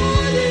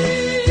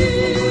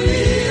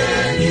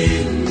 tufungulieni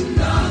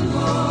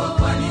mlango,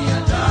 kwani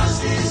hata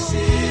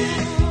sisi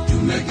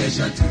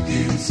tumekesha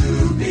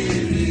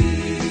tukimsubiri,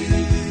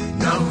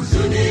 na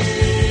huzuni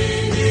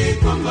ni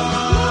kwamba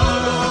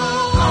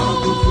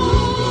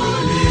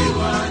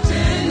haukufunguliwa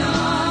tena.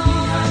 Ni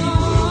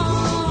aibu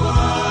kubwa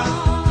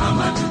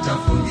kama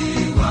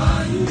tutafungiwa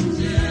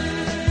nje.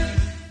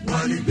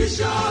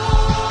 Walibisha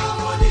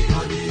hodi,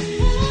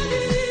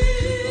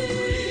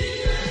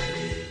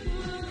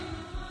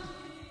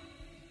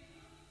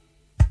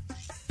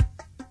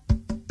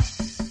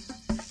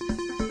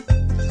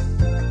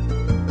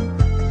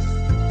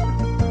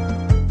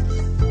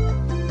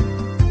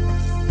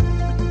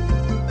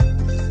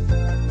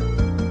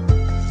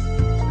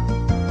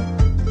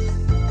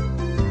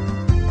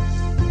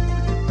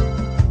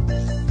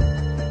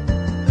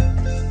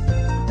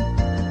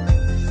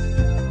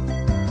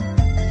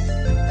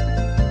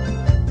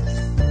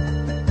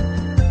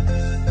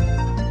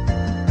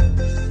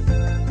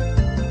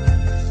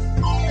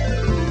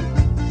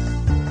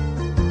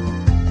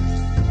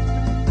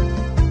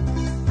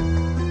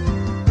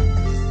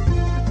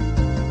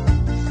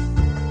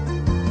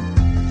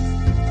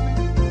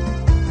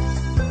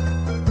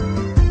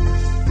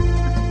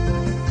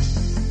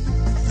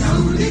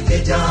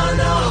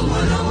 kijana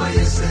mwana wa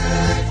Yese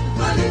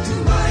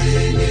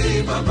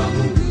alitumaini Baba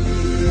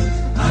Mungu,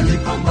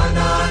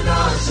 alipambana na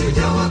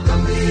shujaa wa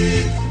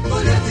kambi,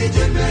 Goliathi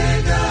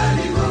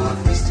jemedari wa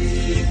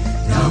Wafilisti.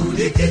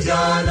 Daudi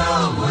kijana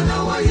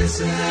mwana wa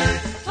Yese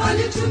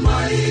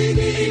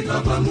alitumaini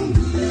Baba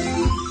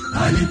Mungu,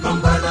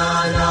 alipambana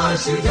na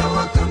shujaa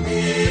wa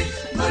kambi,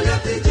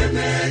 Goliathi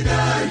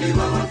jemedari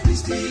wa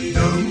Wafilisti.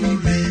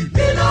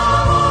 Bila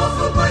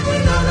hofu kwa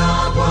jina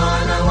la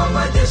Bwana wa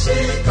majeshi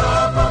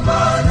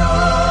kapambana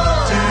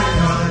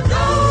tena.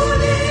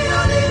 Daudi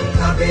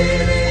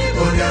alimkabili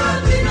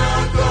Goliathi na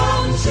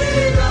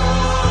kumshinda.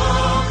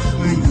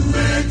 Mungu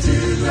wetu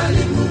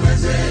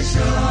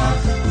alimuwezesha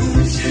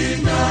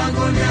kumshinda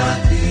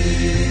Goliathi.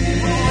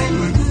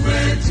 Mungu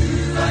wetu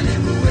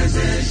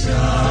alimuwezesha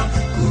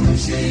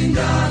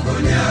kumshinda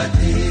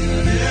Goliathi.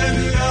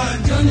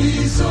 Njoni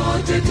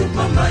sote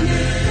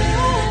tupambane,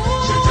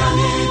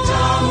 shetani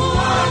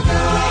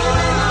tamuaga,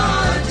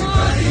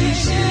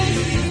 tukaishi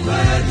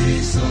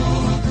paradiso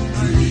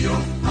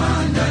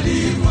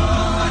tuliyoandaliwa.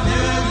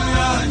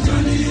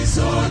 Njoni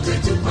sote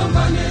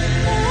tupambane,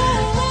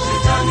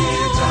 shetani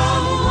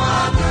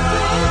tamuaga,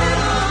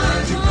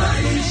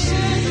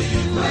 tukaishi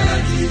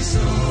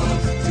paradiso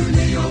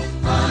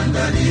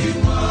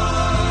tuliyoandaliwa.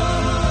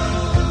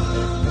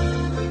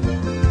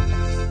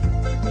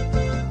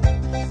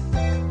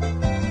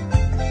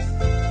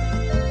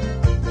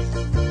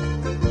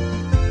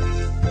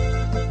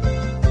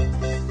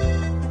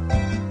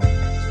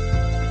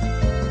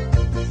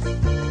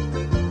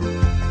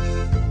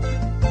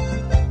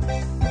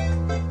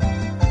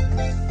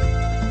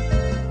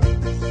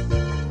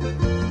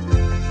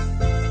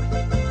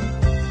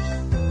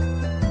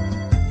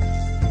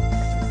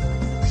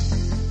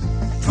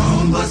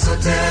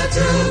 Sote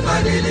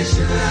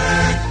tubadilishwe,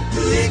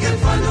 tuige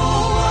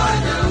mfano wa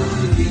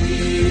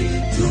Daudi,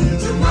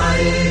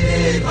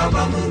 tumtumaini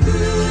Baba Mungu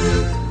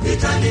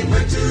vitani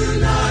mwetu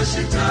na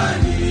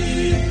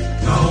shetani.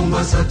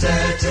 Naomba sote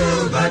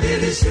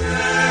tubadilishwe,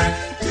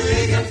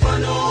 tuige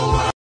mfano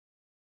wa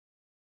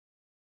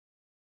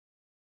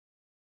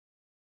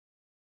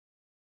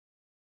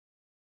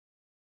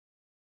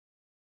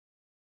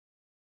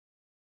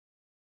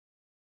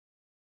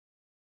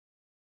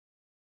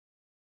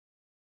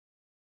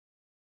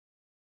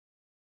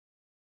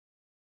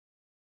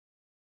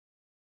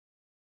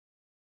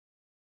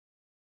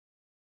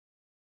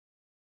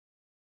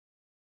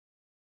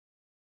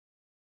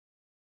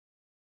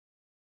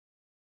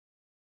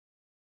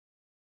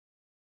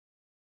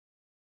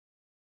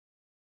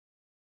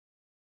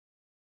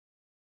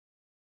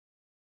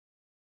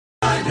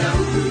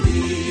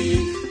Daudi,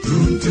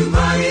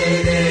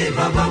 tumtumaini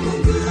Baba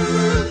Mungu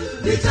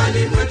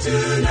vitani mwetu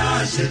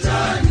na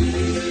shetani.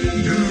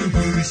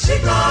 Ndugu,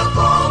 shika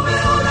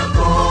komeo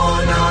lako,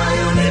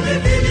 nayo ni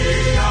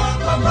Biblia,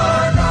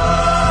 pambana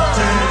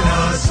tena,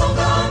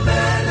 songa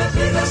mbele,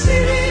 piga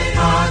siri,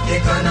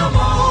 hakika na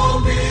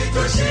maombi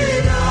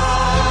toshinda.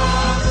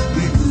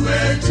 Mungu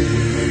wetu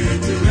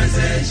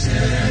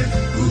tuwezeshe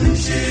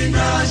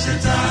kumshinda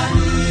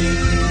shetani.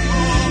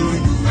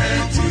 Mungu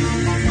wetu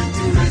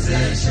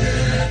tuwezeshe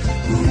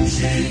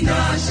kumshinda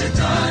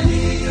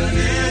shetani.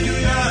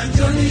 Haleluya,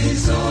 njoni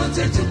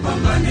sote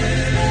tupambane,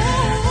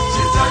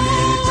 shetani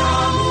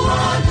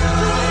tamuaga,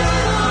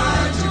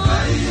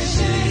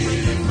 tukaishi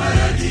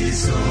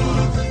paradiso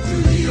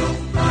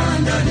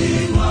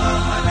tuliyoandaliwa.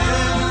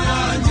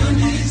 Haleluya,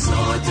 njoni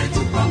sote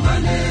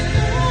tupambane,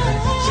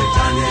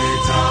 shetani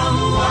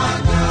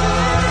tamuaga,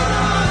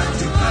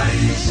 tukaishi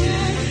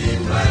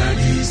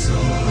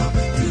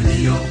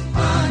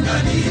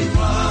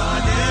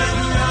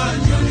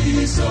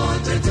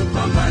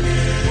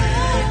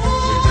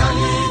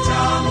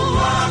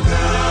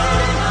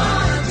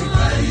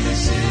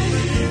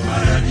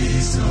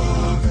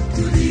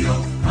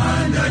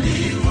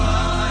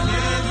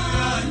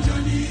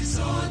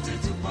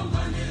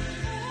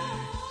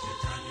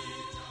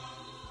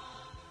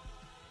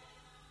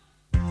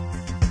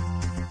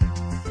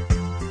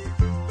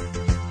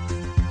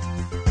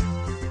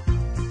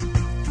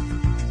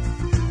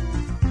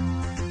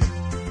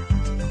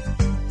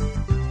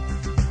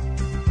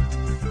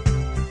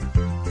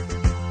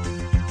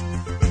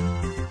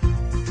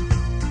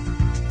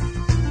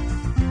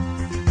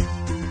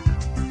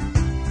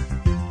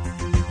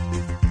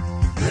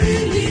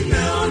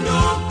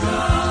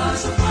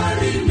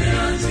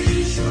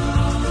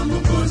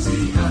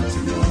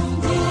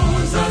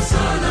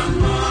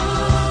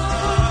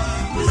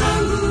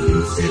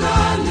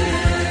msilale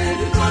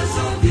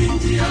vikwazo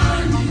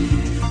vinjiani,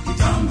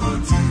 kitambo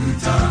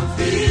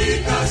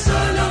tutafika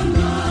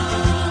salama.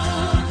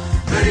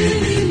 Gari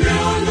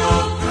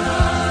limeondoka,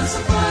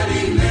 safari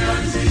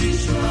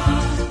imeanzishwa,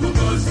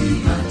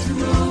 Mwokozi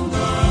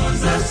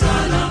atuongoza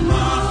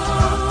salama.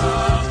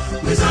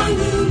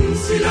 Mwenzangu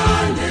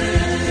msilale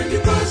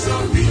vikwazo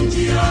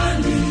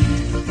vinjiani,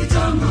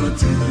 kitambo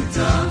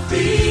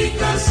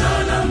tutafika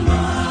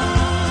salama.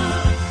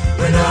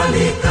 Mwendo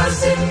ni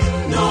kasi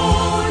mno,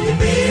 ni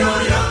mbio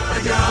ya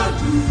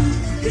ajabu,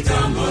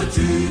 kitambo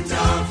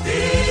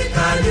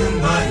tutafika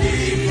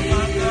nyumbani.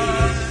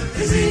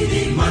 Hizi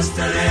ni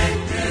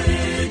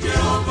mastarehe,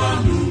 Jehova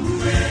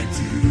Mungu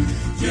wetu,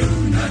 je,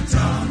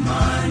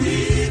 unatamani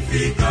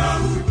fika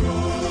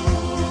huko?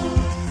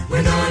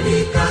 Mwendo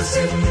ni kasi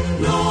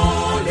mno,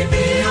 ni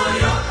mbio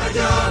ya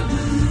ajabu,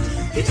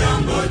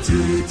 kitambo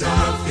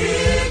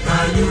tutafika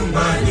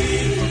nyumbani.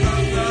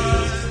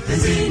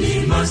 Hizi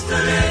ni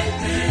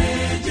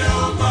mastarehe,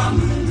 Jehova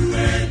Mungu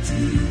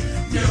wetu,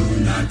 je,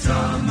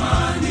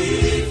 unatamani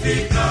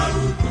fika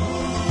huko?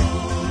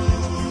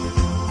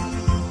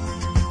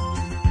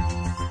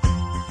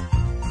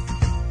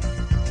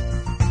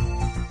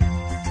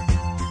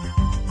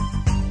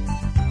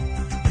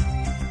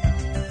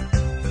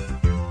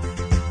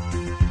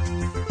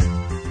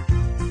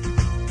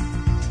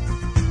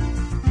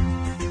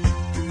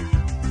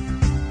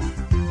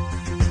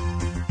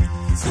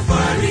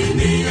 Safari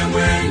ni ya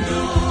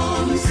mwendo,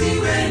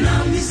 msiwe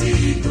na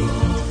mizigo,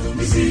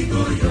 mizigo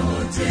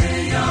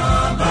yote ya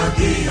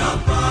baki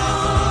hapa.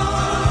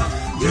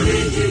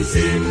 Juli jinsi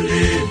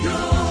mlivyo,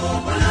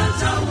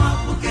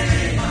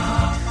 wanatawapokea,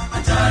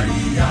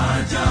 hatari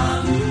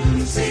yaja,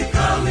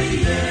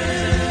 msikawie.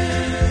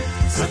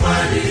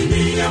 Safari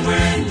ni ya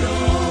mwendo,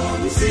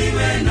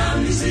 msiwe na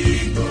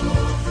mizigo,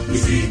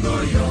 mizigo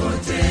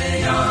yote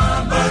ya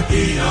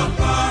baki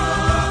hapa.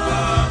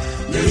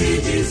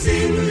 Juli jinsi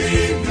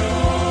mlivyo,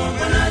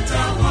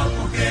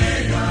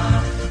 wanatawapokea,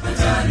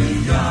 hatari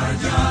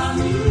yaja,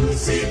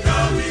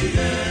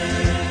 msikawie.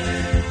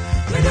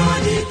 Mwendo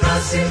ni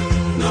kasi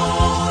mno,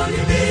 ni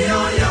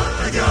mbio ya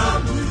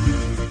ajabu,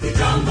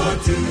 kitambo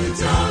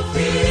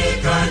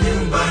tutafika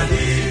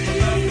nyumbani.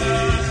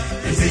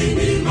 Hizi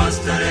ni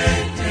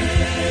mastarehe,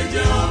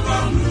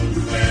 Jehova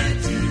Mungu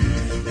wetu,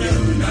 je,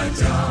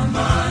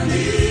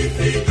 unatamani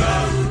fika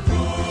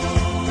huko?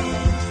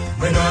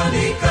 Mwendo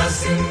ni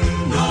kasi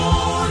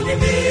mno, ni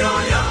mbio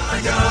ya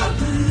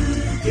ajabu,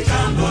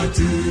 kitambo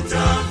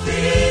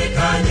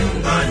tutafika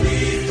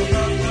nyumbani.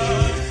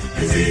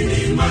 Hizi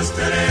ni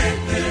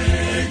mastarehe,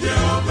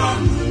 Jehova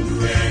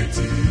Mungu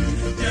wetu,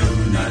 je,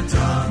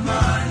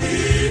 unatamani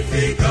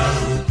fika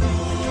huko?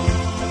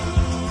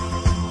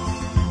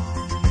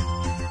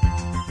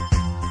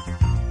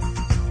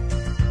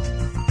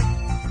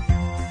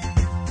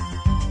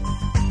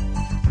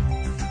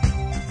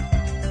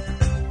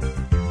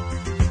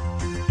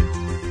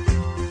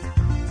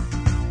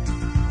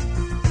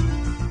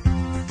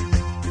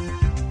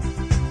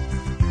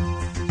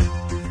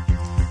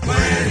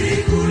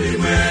 Kweli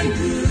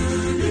ulimwengu,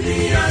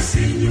 dunia si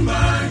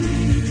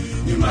nyumbani,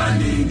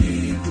 nyumbani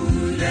ni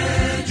kule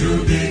juu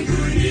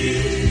mbinguni,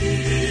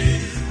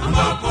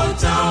 ambapo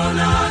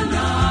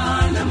taonana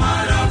na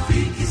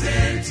marafiki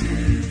zetu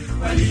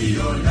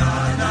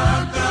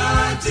waliolala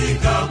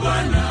katika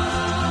Bwana.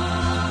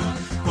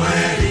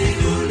 Kweli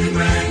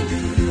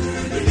ulimwengu,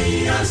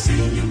 dunia si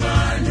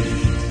nyumbani,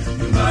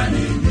 nyumbani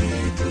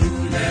ni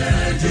kule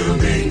juu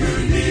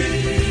mbinguni,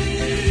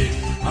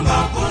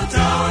 ambapo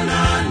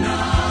taonana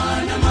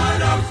na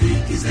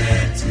marafiki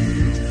zetu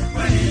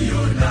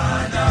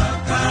waliolala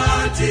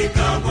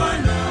katika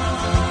Bwana.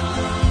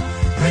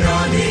 Mwendo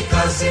ni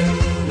kasi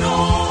mno,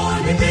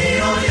 ni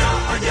mbio ya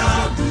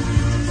ajabu,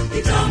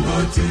 kitambo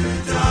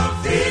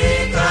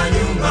tutafika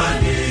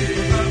nyumbani.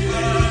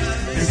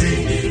 Hizi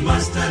ni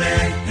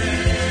mastarehe,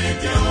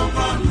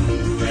 Jehova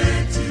Mungu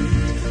wetu,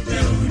 je,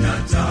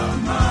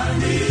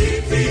 unatamani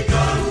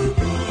fika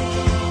huko?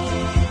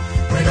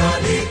 Mwendo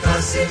ni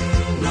kasi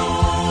mno,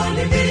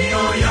 ni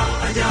mbio ya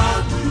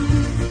ajabu,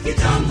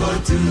 kitambo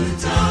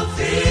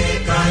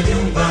tutafika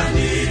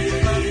nyumbani.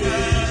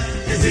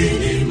 Hizi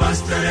ni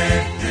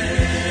mastarehe,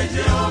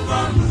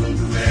 Jehova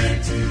Mungu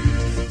wetu,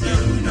 je,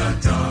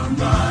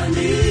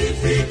 unatamani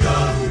fika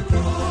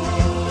huko?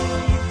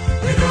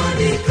 Mwendo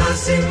ni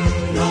kasi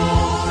mno,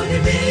 ni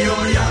mbio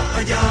ya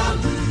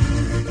ajabu,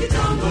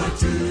 kitambo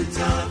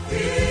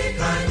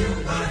tutafika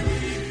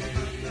nyumbani.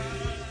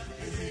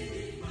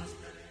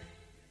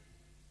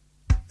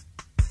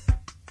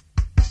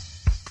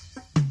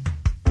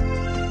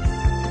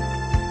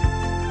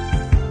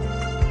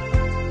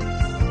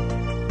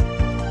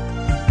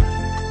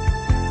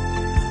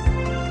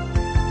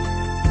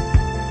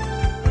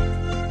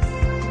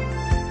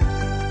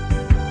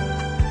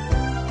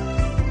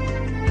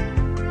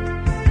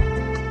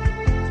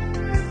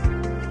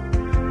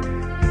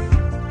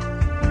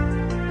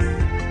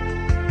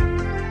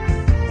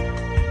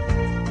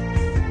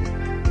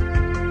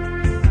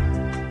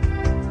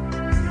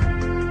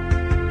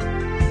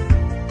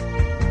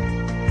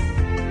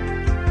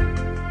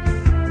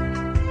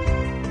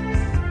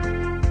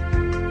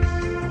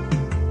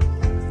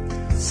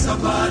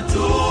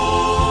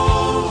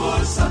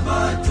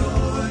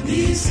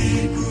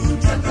 siku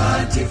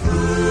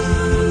takatifu.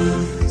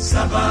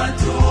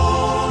 Sabato,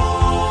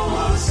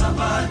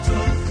 Sabato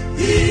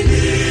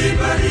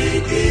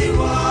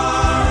ilibarikiwa.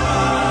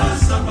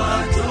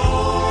 Sabato,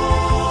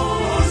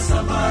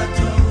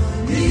 Sabato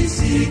ni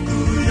siku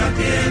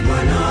yake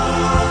Bwana.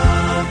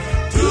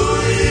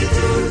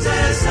 Tuitunze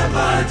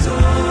Sabato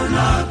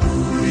na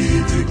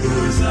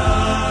kuitukuza.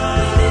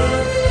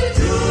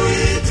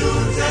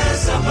 Tuitunze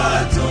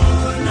Sabato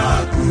na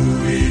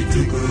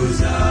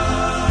kuitukuza.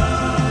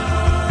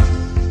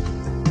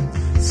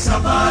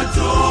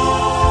 Sabato,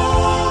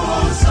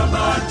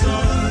 Sabato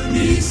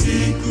ni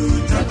siku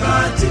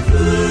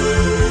takatifu.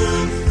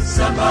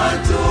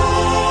 Sabato,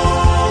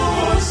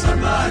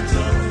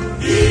 Sabato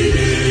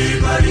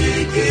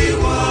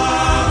ilibarikiwa.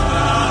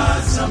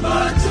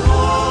 Sabato,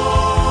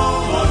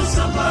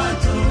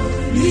 Sabato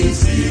ni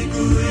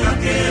siku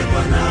yake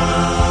Bwana.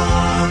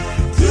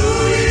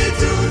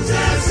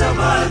 Tuitunze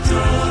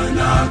Sabato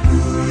na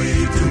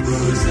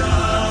kuitukuza.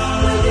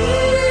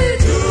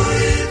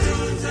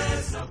 Tuitunze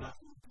Sabato.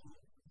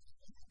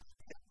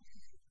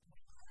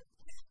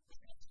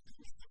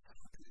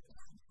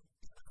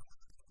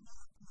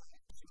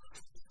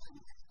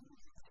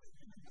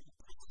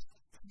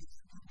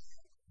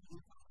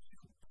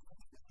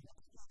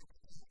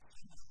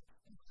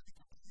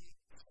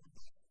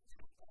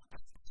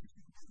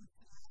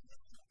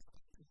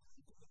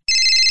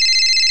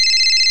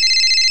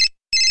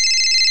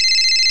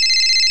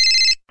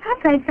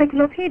 Hata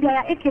encyclopedia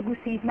ya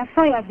Ekegusi na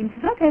soya beans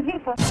zote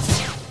zipo.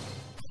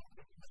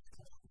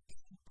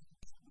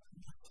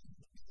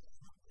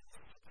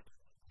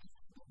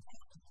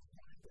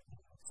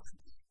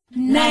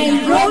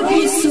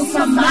 Nairobi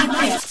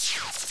Supermarket.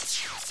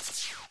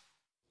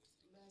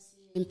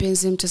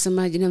 Mpenzi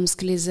mtazamaji na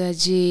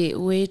msikilizaji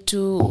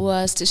wetu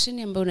wa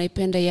stesheni ambayo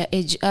unaipenda ya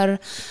HR,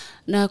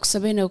 na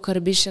kusabeni na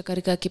kukaribisha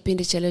katika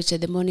kipindi cha leo cha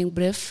The Morning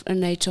Brief.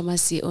 Naitwa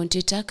Masi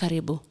Ontita,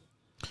 karibu.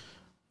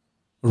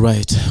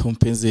 Right,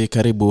 mpenzi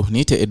karibu.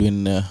 Niite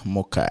Edwin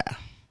Mokaya.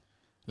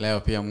 Leo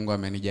pia Mungu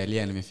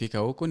amenijalia nimefika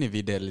huku ni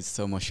Videl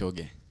Somo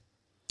Shoge.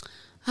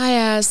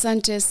 Haya,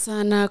 asante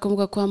sana.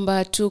 Kumbuka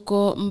kwamba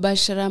tuko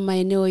mbashara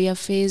maeneo ya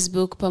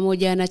Facebook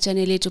pamoja na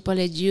channel yetu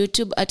pale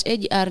YouTube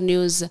 @HR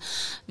News.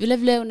 Vile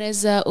vile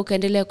unaweza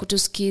ukaendelea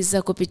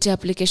kutusikiza kupitia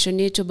application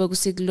yetu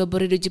Bagusi Global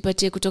Radio,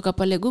 jipatie kutoka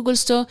pale Google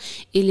Store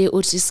ili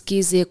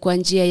utisikize kwa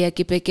njia ya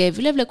kipekee.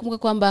 Vile vile kumbuka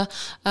kwamba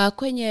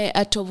kwenye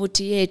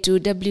tovuti yetu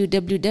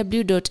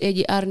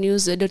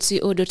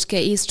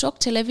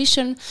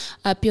www.hrnews.co.ke/television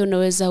pia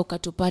unaweza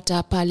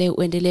ukatupata pale,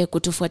 uendelee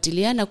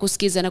kutufuatilia na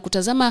kusikiza na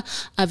kutazama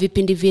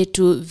vipindi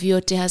vyetu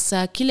vyote,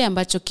 hasa kile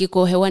ambacho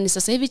kiko hewani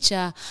sasa hivi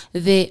cha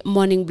The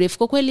Morning Brief.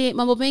 Kwa kweli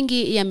mambo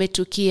mengi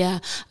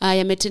yametukia,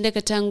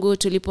 yametendeka tangu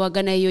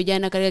tulipoagana hiyo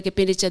jana katika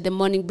kipindi cha The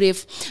Morning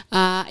Brief.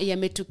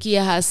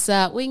 Yametukia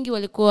hasa wengi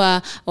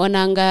walikuwa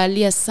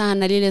wanaangalia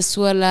sana lile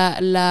suala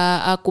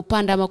la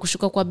kupanda ama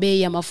kushuka kwa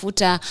bei ya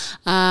mafuta,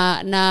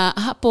 na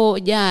hapo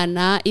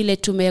jana ile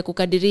tume ya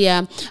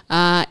kukadiria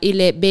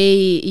ile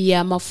bei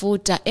ya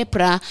mafuta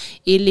EPRA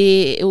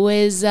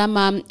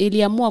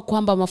iliamua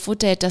kwamba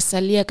mafuta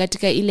yatasalia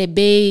katika ile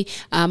bei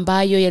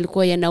ambayo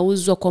yalikuwa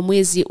yanauzwa kwa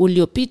mwezi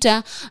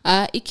uliopita,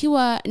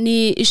 ikiwa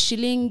ni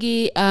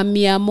shilingi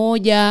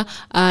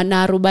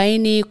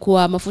 140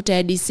 kwa mafuta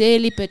ya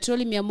diseli,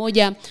 petroli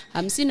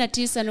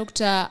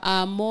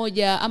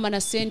 159.1 ama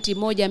na senti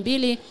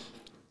 12,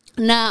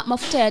 na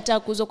mafuta yataka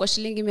kuuzwa kwa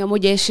shilingi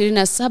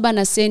 127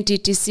 na senti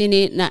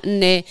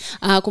 94.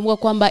 Kumbuka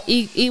kwamba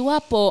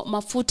iwapo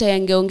mafuta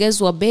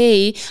yangeongezwa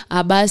bei,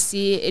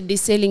 basi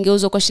diseli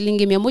ingeuzwa kwa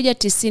shilingi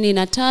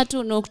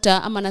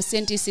 193 ama na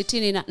senti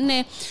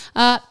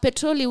 64,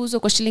 petroli uzwa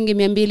kwa shilingi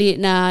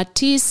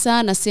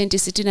 209 na senti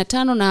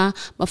 65, na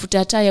mafuta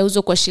ya taa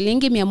yauzwa kwa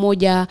shilingi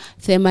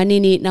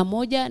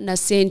 181 na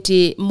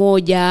senti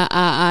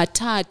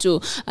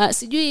 13.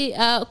 Sijui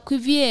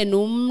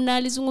kivyenu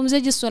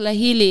mnalizungumzaje swala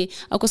hili,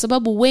 kwa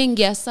sababu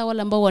wengi hasa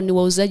wale ambao ni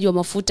wauzaji wa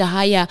mafuta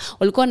haya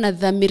walikuwa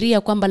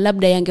wanadhamiria kwamba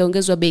labda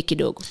yangeongezwa bei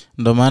kidogo.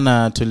 Ndio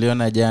maana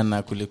tuliona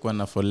jana kulikuwa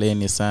na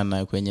foleni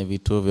sana kwenye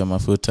vituo vya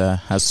mafuta,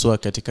 haswa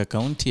katika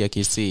kaunti ya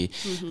Kisii,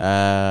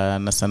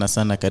 na sana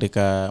sana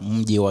katika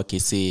mji wa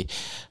Kisii.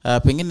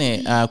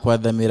 Pengine kwa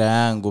dhamira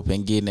yangu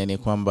pengine ni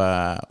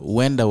kwamba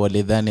huenda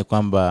walidhani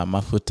kwamba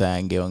mafuta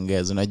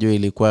yangeongezwa. Unajua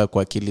ilikuwa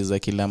kwa akili za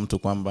kila mtu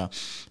kwamba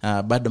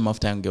bado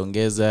mafuta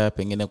yangeongeza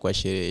pengine kwa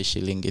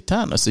shilingi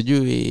 5,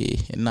 sijui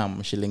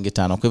shilingi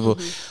 5. Kwa hivyo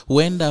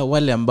huenda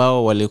wale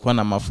ambao walikuwa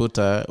na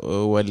mafuta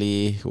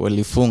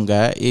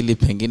walifunga ili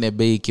pengine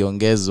bei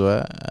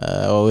ikiongezwa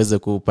waweze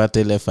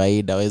kupata ile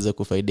faida, waweze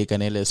kufaidika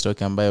na ile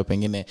stock ambayo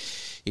pengine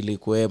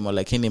ilikuwemo,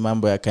 lakini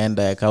mambo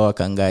yakaenda yakawa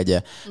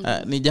kangaja.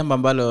 Ni jambo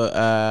ambalo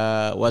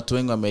watu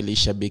wengi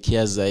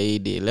wamelishabikia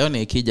zaidi. Leo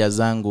nikija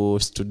zangu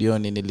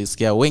studioni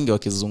nilisikia wengi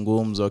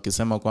wakizungumza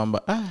wakisema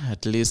kwamba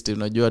at least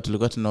unajua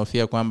tulikuwa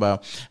tunahofia kwamba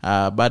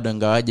bado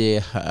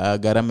ngawaje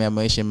gharama ya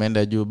maisha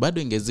imeenda juu,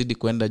 bado ingezidi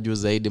kwenda juu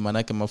zaidi,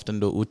 manake mafuta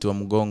ndio uti wa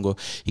mgongo.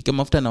 Ikiwa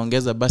mafuta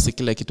naongeza basi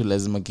kila kitu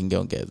lazima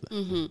kingeongeza.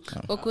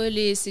 Kwa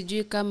kweli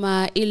sijui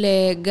kama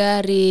ile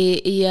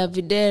gari ya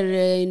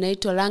Videre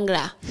inaitwa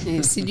Langla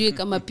sijui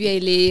kama pia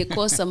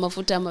ilikosa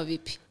mafuta ama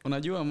vipi.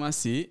 Unajua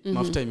Masi,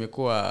 mafuta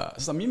imekuwa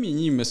sasa, mimi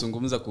nyinyi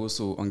mmezungumza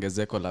kuhusu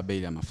ongezeko la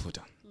bei ya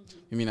mafuta.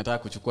 Mimi nataka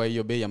kuchukua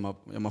hiyo bei ya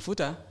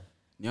mafuta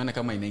nione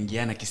kama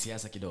inaingiana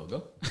kisiasa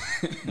kidogo.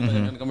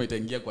 Nione kama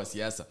itaingia kwa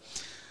siasa.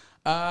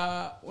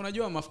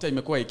 Unajua mafuta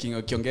imekuwa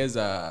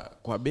ikiongeza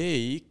kwa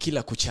bei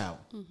kila kuchao.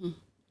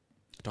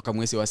 Toka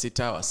mwezi wa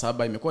 6 wa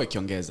 7 imekuwa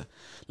ikiongeza.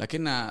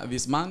 Lakini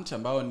this month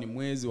ambao ni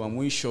mwezi wa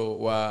mwisho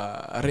wa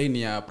reign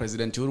ya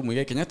President Uhuru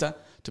Muigai Kenyatta,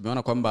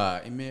 tumeona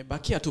kwamba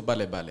imebakia tu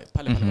pale kwa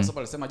sababu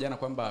alisema jana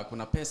kwamba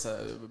kuna pesa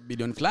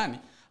bilioni fulani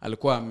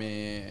alikuwa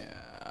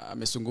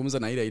amezungumza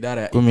na ile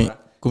idara ya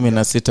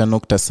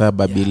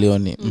 16.7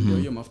 bilioni.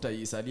 Hiyo mafuta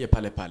isaidie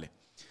pale.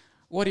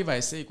 What if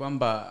I say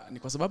kwamba ni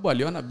kwa sababu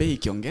aliona bei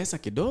ikiongeza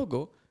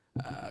kidogo,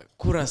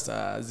 kura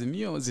za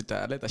Azimio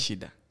zitaleta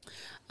shida?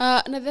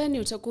 Nadhani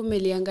utakuwa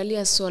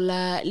umeliangalia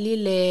swala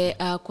lile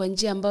kwa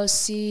njia ambayo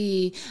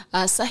si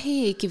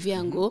sahihi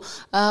kivyangu,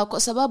 kwa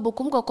sababu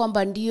kumbuka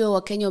kwamba ndio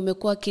Wakenya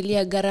wamekuwa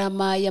kilia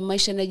gharama ya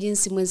maisha, na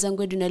jinsi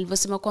mwenzangu Edwin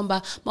alivyosema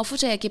kwamba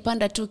mafuta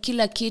yakipanda tu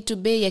kila kitu,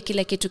 bei ya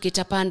kila kitu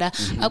kitapanda.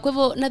 Kwa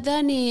hivyo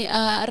nadhani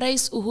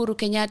Rais Uhuru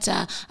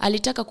Kenyatta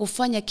alitaka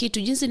kufanya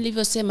kitu jinsi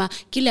nilivyosema,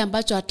 kile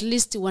ambacho at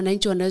least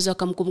wananchi wanaweza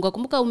kumkumbuka.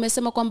 Kumbuka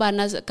umesema kwamba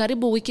ana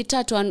karibu wiki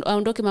 3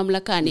 aondoke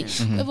mamlakani.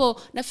 Kwa hivyo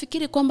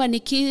nafikiri kwamba ni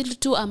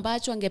kitu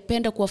ambacho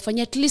angependa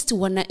kuwafanyia at least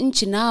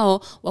wananchi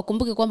nao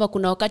wakumbuke kwamba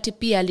kuna wakati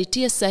pia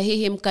alitia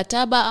sahihi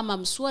mkataba ama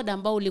mswada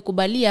ambao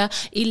ulikubalia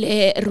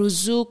ile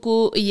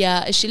ruzuku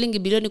ya shilingi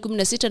bilioni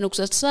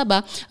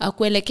 16.7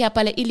 kuelekea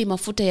pale ili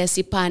mafuta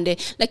yasipande.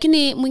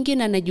 Lakini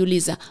mwingine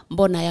anajiuliza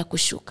mbona ya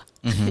kushuka?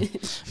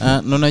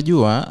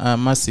 Unajua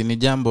Masi, ni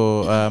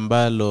jambo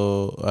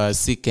ambalo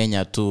si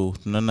Kenya tu.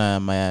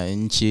 Tunaona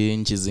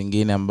nchi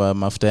zingine ambapo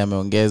mafuta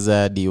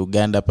yameongeza, di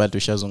Uganda pale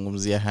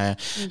tushazungumzia haya.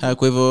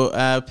 Kwa hivyo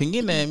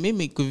pengine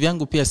mimi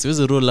kivyangu pia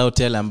siwezi rule out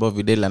yale ambao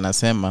Videla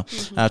anasema.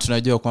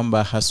 Tunajua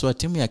kwamba haswa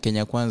timu ya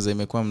Kenya Kwanza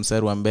imekuwa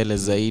mstari wa mbele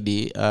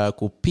zaidi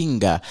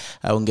kupinga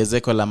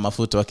ongezeko la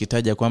mafuta,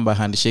 wakitaja kwamba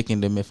handshake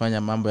ndio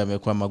imefanya mambo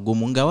yamekuwa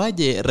magumu.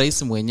 Ngawaje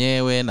rais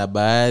mwenyewe na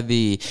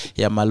baadhi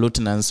ya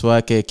lieutenants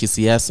wake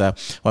siasa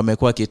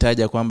wamekuwa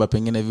kitaja kwamba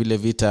pengine vile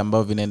vita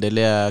ambao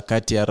vinaendelea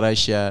kati ya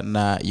Russia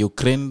na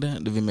Ukraine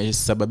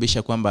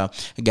vimesababisha kwamba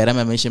gharama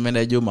ya maisha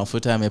imeenda juu,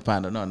 mafuta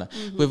yamepanda, unaona.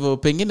 Kwa hivyo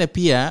pengine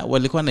pia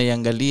walikuwa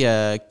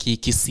naiangalia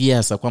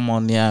kisiasa kwa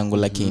maoni yangu,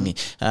 lakini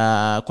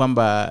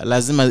kwamba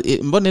lazima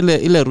mbona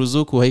ile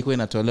ruzuku haikuwa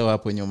inatolewa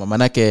hapo nyuma.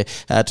 Manake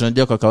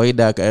tunajua kwa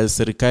kawaida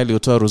serikali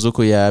hutoa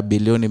ruzuku ya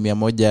bilioni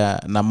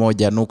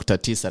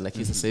 101.9,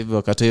 lakini sasa hivi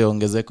wakati hiyo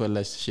ongezeko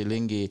la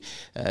shilingi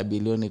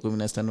bilioni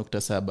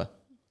 16.7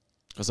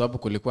 kwa sababu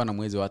kulikuwa na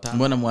mwezi wa 5.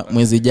 Mbona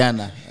mwezi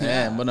jana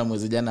mbona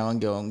mwezi jana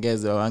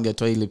wangeongeza,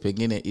 wangetoa ili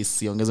pengine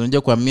isiongeze.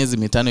 Unajua kwa miezi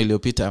 5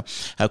 iliyopita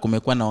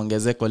kumekuwa na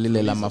ongezeko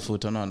lile la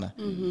mafuta, unaona.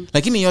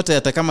 Lakini yote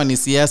hata kama ni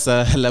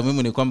siasa, la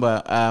muhimu ni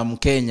kwamba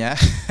Mkenya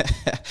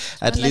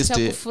at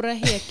least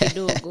kufurahia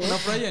kidogo.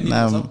 Unafurahia nini?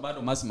 Kwa sababu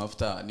bado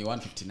mafuta ni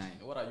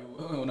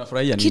 159.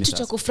 Unafurahia nini? Kitu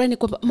cha kufurahi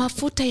kwamba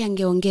mafuta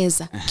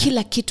yangeongeza,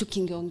 kila kitu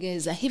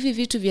kingeongeza. Hivi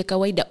vitu vya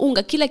kawaida,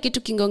 unga, kila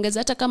kitu kingeongeza,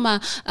 hata kama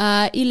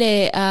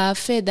ile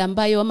fedha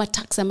ambayo ama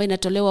tax ambayo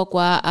inatolewa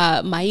kwa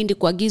mahindi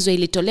kuagizwa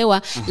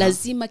ilitolewa,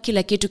 lazima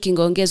kila kitu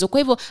kingeongezwa. Kwa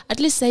hivyo at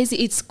least saizi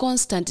it's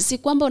constant. Si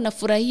kwamba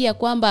unafurahia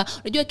kwamba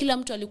unajua kila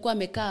mtu alikuwa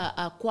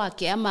amekaa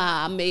kwake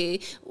ama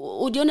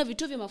uliona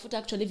vitu vya mafuta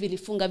actually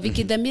vilifunga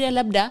vikidhamiria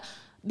labda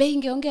bei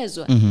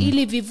ingeongezwa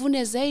ili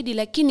vivune zaidi,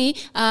 lakini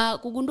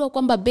kugundua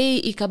kwamba bei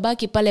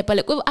ikabaki pale. Kwa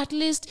hivyo at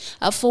least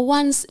for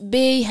once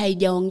bei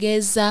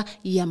haijaongeza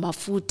ya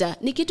mafuta.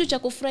 Ni kitu cha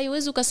kufurahi.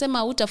 Uwezi ukasema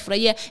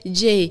hutafurahia.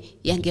 Je,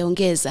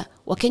 yangeongeza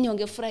Wakenya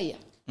wangefurahia?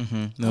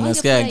 Na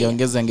unasikia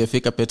angeongeza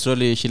angefika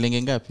petroli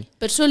shilingi ngapi?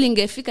 Petroli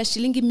ingefika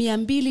shilingi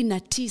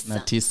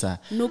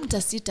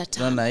 209.65.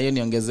 Naona hiyo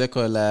ni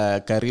ongezeko la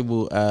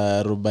karibu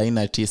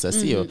 49,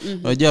 sio?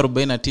 Unajua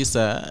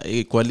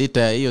 49 kwa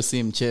lita hiyo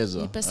si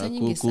mchezo.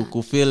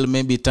 Kufill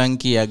maybe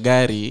tanki ya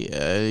gari,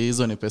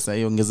 hizo ni pesa,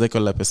 hiyo ongezeko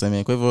la pesa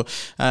mingi. Kwa hivyo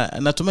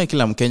natumai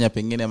kila Mkenya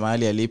pengine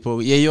mahali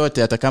alipo,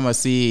 yeyote hata kama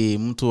si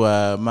mtu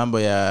wa mambo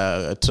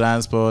ya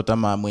transport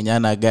ama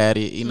mwenyana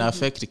gari, ina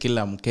affect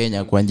kila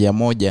Mkenya kwa njia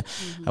moja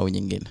au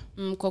nyingine.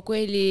 Kwa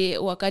kweli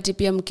wakati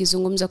pia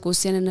mkizungumza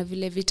kuhusiana na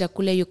vile vita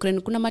kule Ukraine,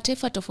 kuna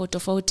mataifa tofauti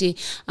tofauti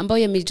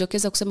ambayo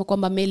yamejitokeza kusema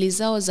kwamba meli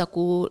zao za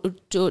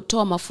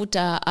kutoa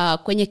mafuta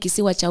kwenye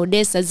kisiwa cha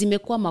Odessa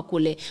zimekwama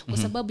kule kwa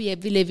sababu ya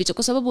vile vita,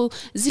 kwa sababu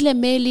zile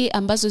meli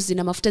ambazo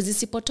zina mafuta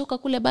zisipotoka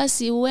kule,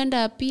 basi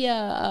huenda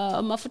pia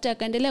mafuta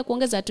yakaendelea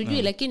kuongeza,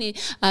 hatujui. Lakini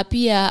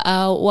pia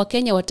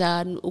Wakenya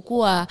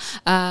watakuwa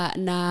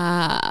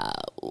na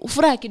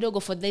furaha kidogo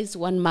for this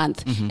 1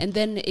 month, and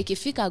then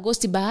ikifika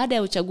Agosti baada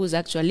ya uchaguzi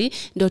actually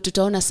ndio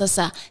tutaona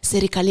sasa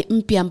serikali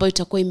mpya ambayo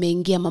itakuwa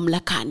imeingia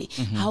mamlakani.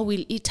 How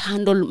will it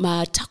handle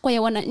matakwa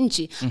ya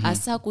wananchi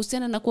hasa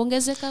kuhusiana na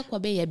kuongezeka kwa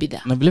bei ya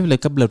bidhaa. Na vile vile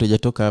kabla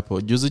tutatoka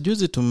hapo,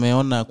 juzi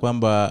tumeona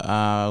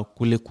kwamba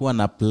kulikuwa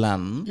na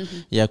plan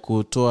ya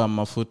kutoa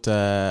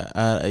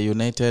mafuta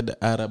United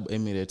Arab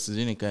Emirates,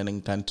 ni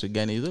country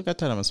gani hizo,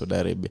 Qatar na Saudi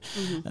Arabia,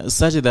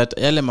 such that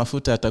yale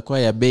mafuta yatakuwa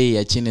ya bei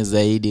ya chini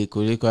zaidi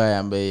kuliko haya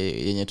ambayo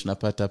yenye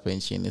tunapata hapa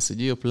nchini.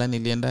 Sijui hiyo plan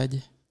iliendaje?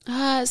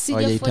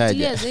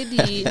 Sijafuatilia zaidi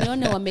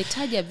nione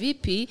wametaja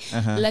vipi,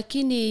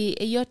 lakini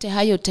yote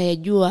hayo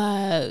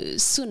tayajua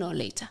sooner or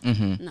later.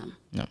 Naam.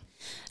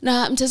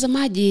 Na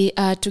mtazamaji,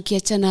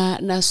 tukiachana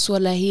na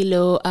swala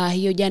hilo,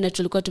 hiyo jana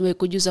tulikuwa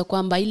tumekujuza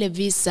kwamba ile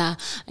visa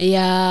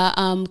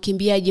ya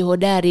mkimbiaji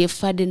hodari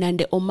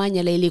Ferdinand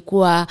Omanyala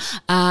ilikuwa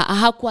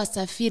hakuwa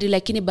safiri,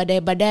 lakini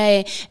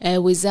baadaye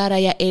wizara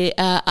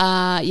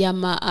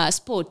ya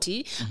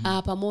sporti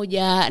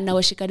pamoja na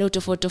washikadau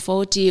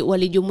tofauti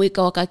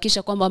walijumuika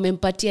wakahakikisha kwamba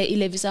wamempatia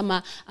ile visa,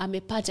 ama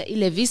amepata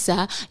ile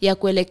visa ya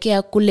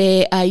kuelekea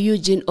kule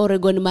Eugene,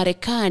 Oregon,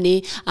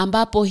 Marekani,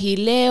 ambapo hii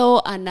leo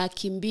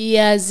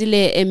anakimbia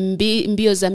zile mbio za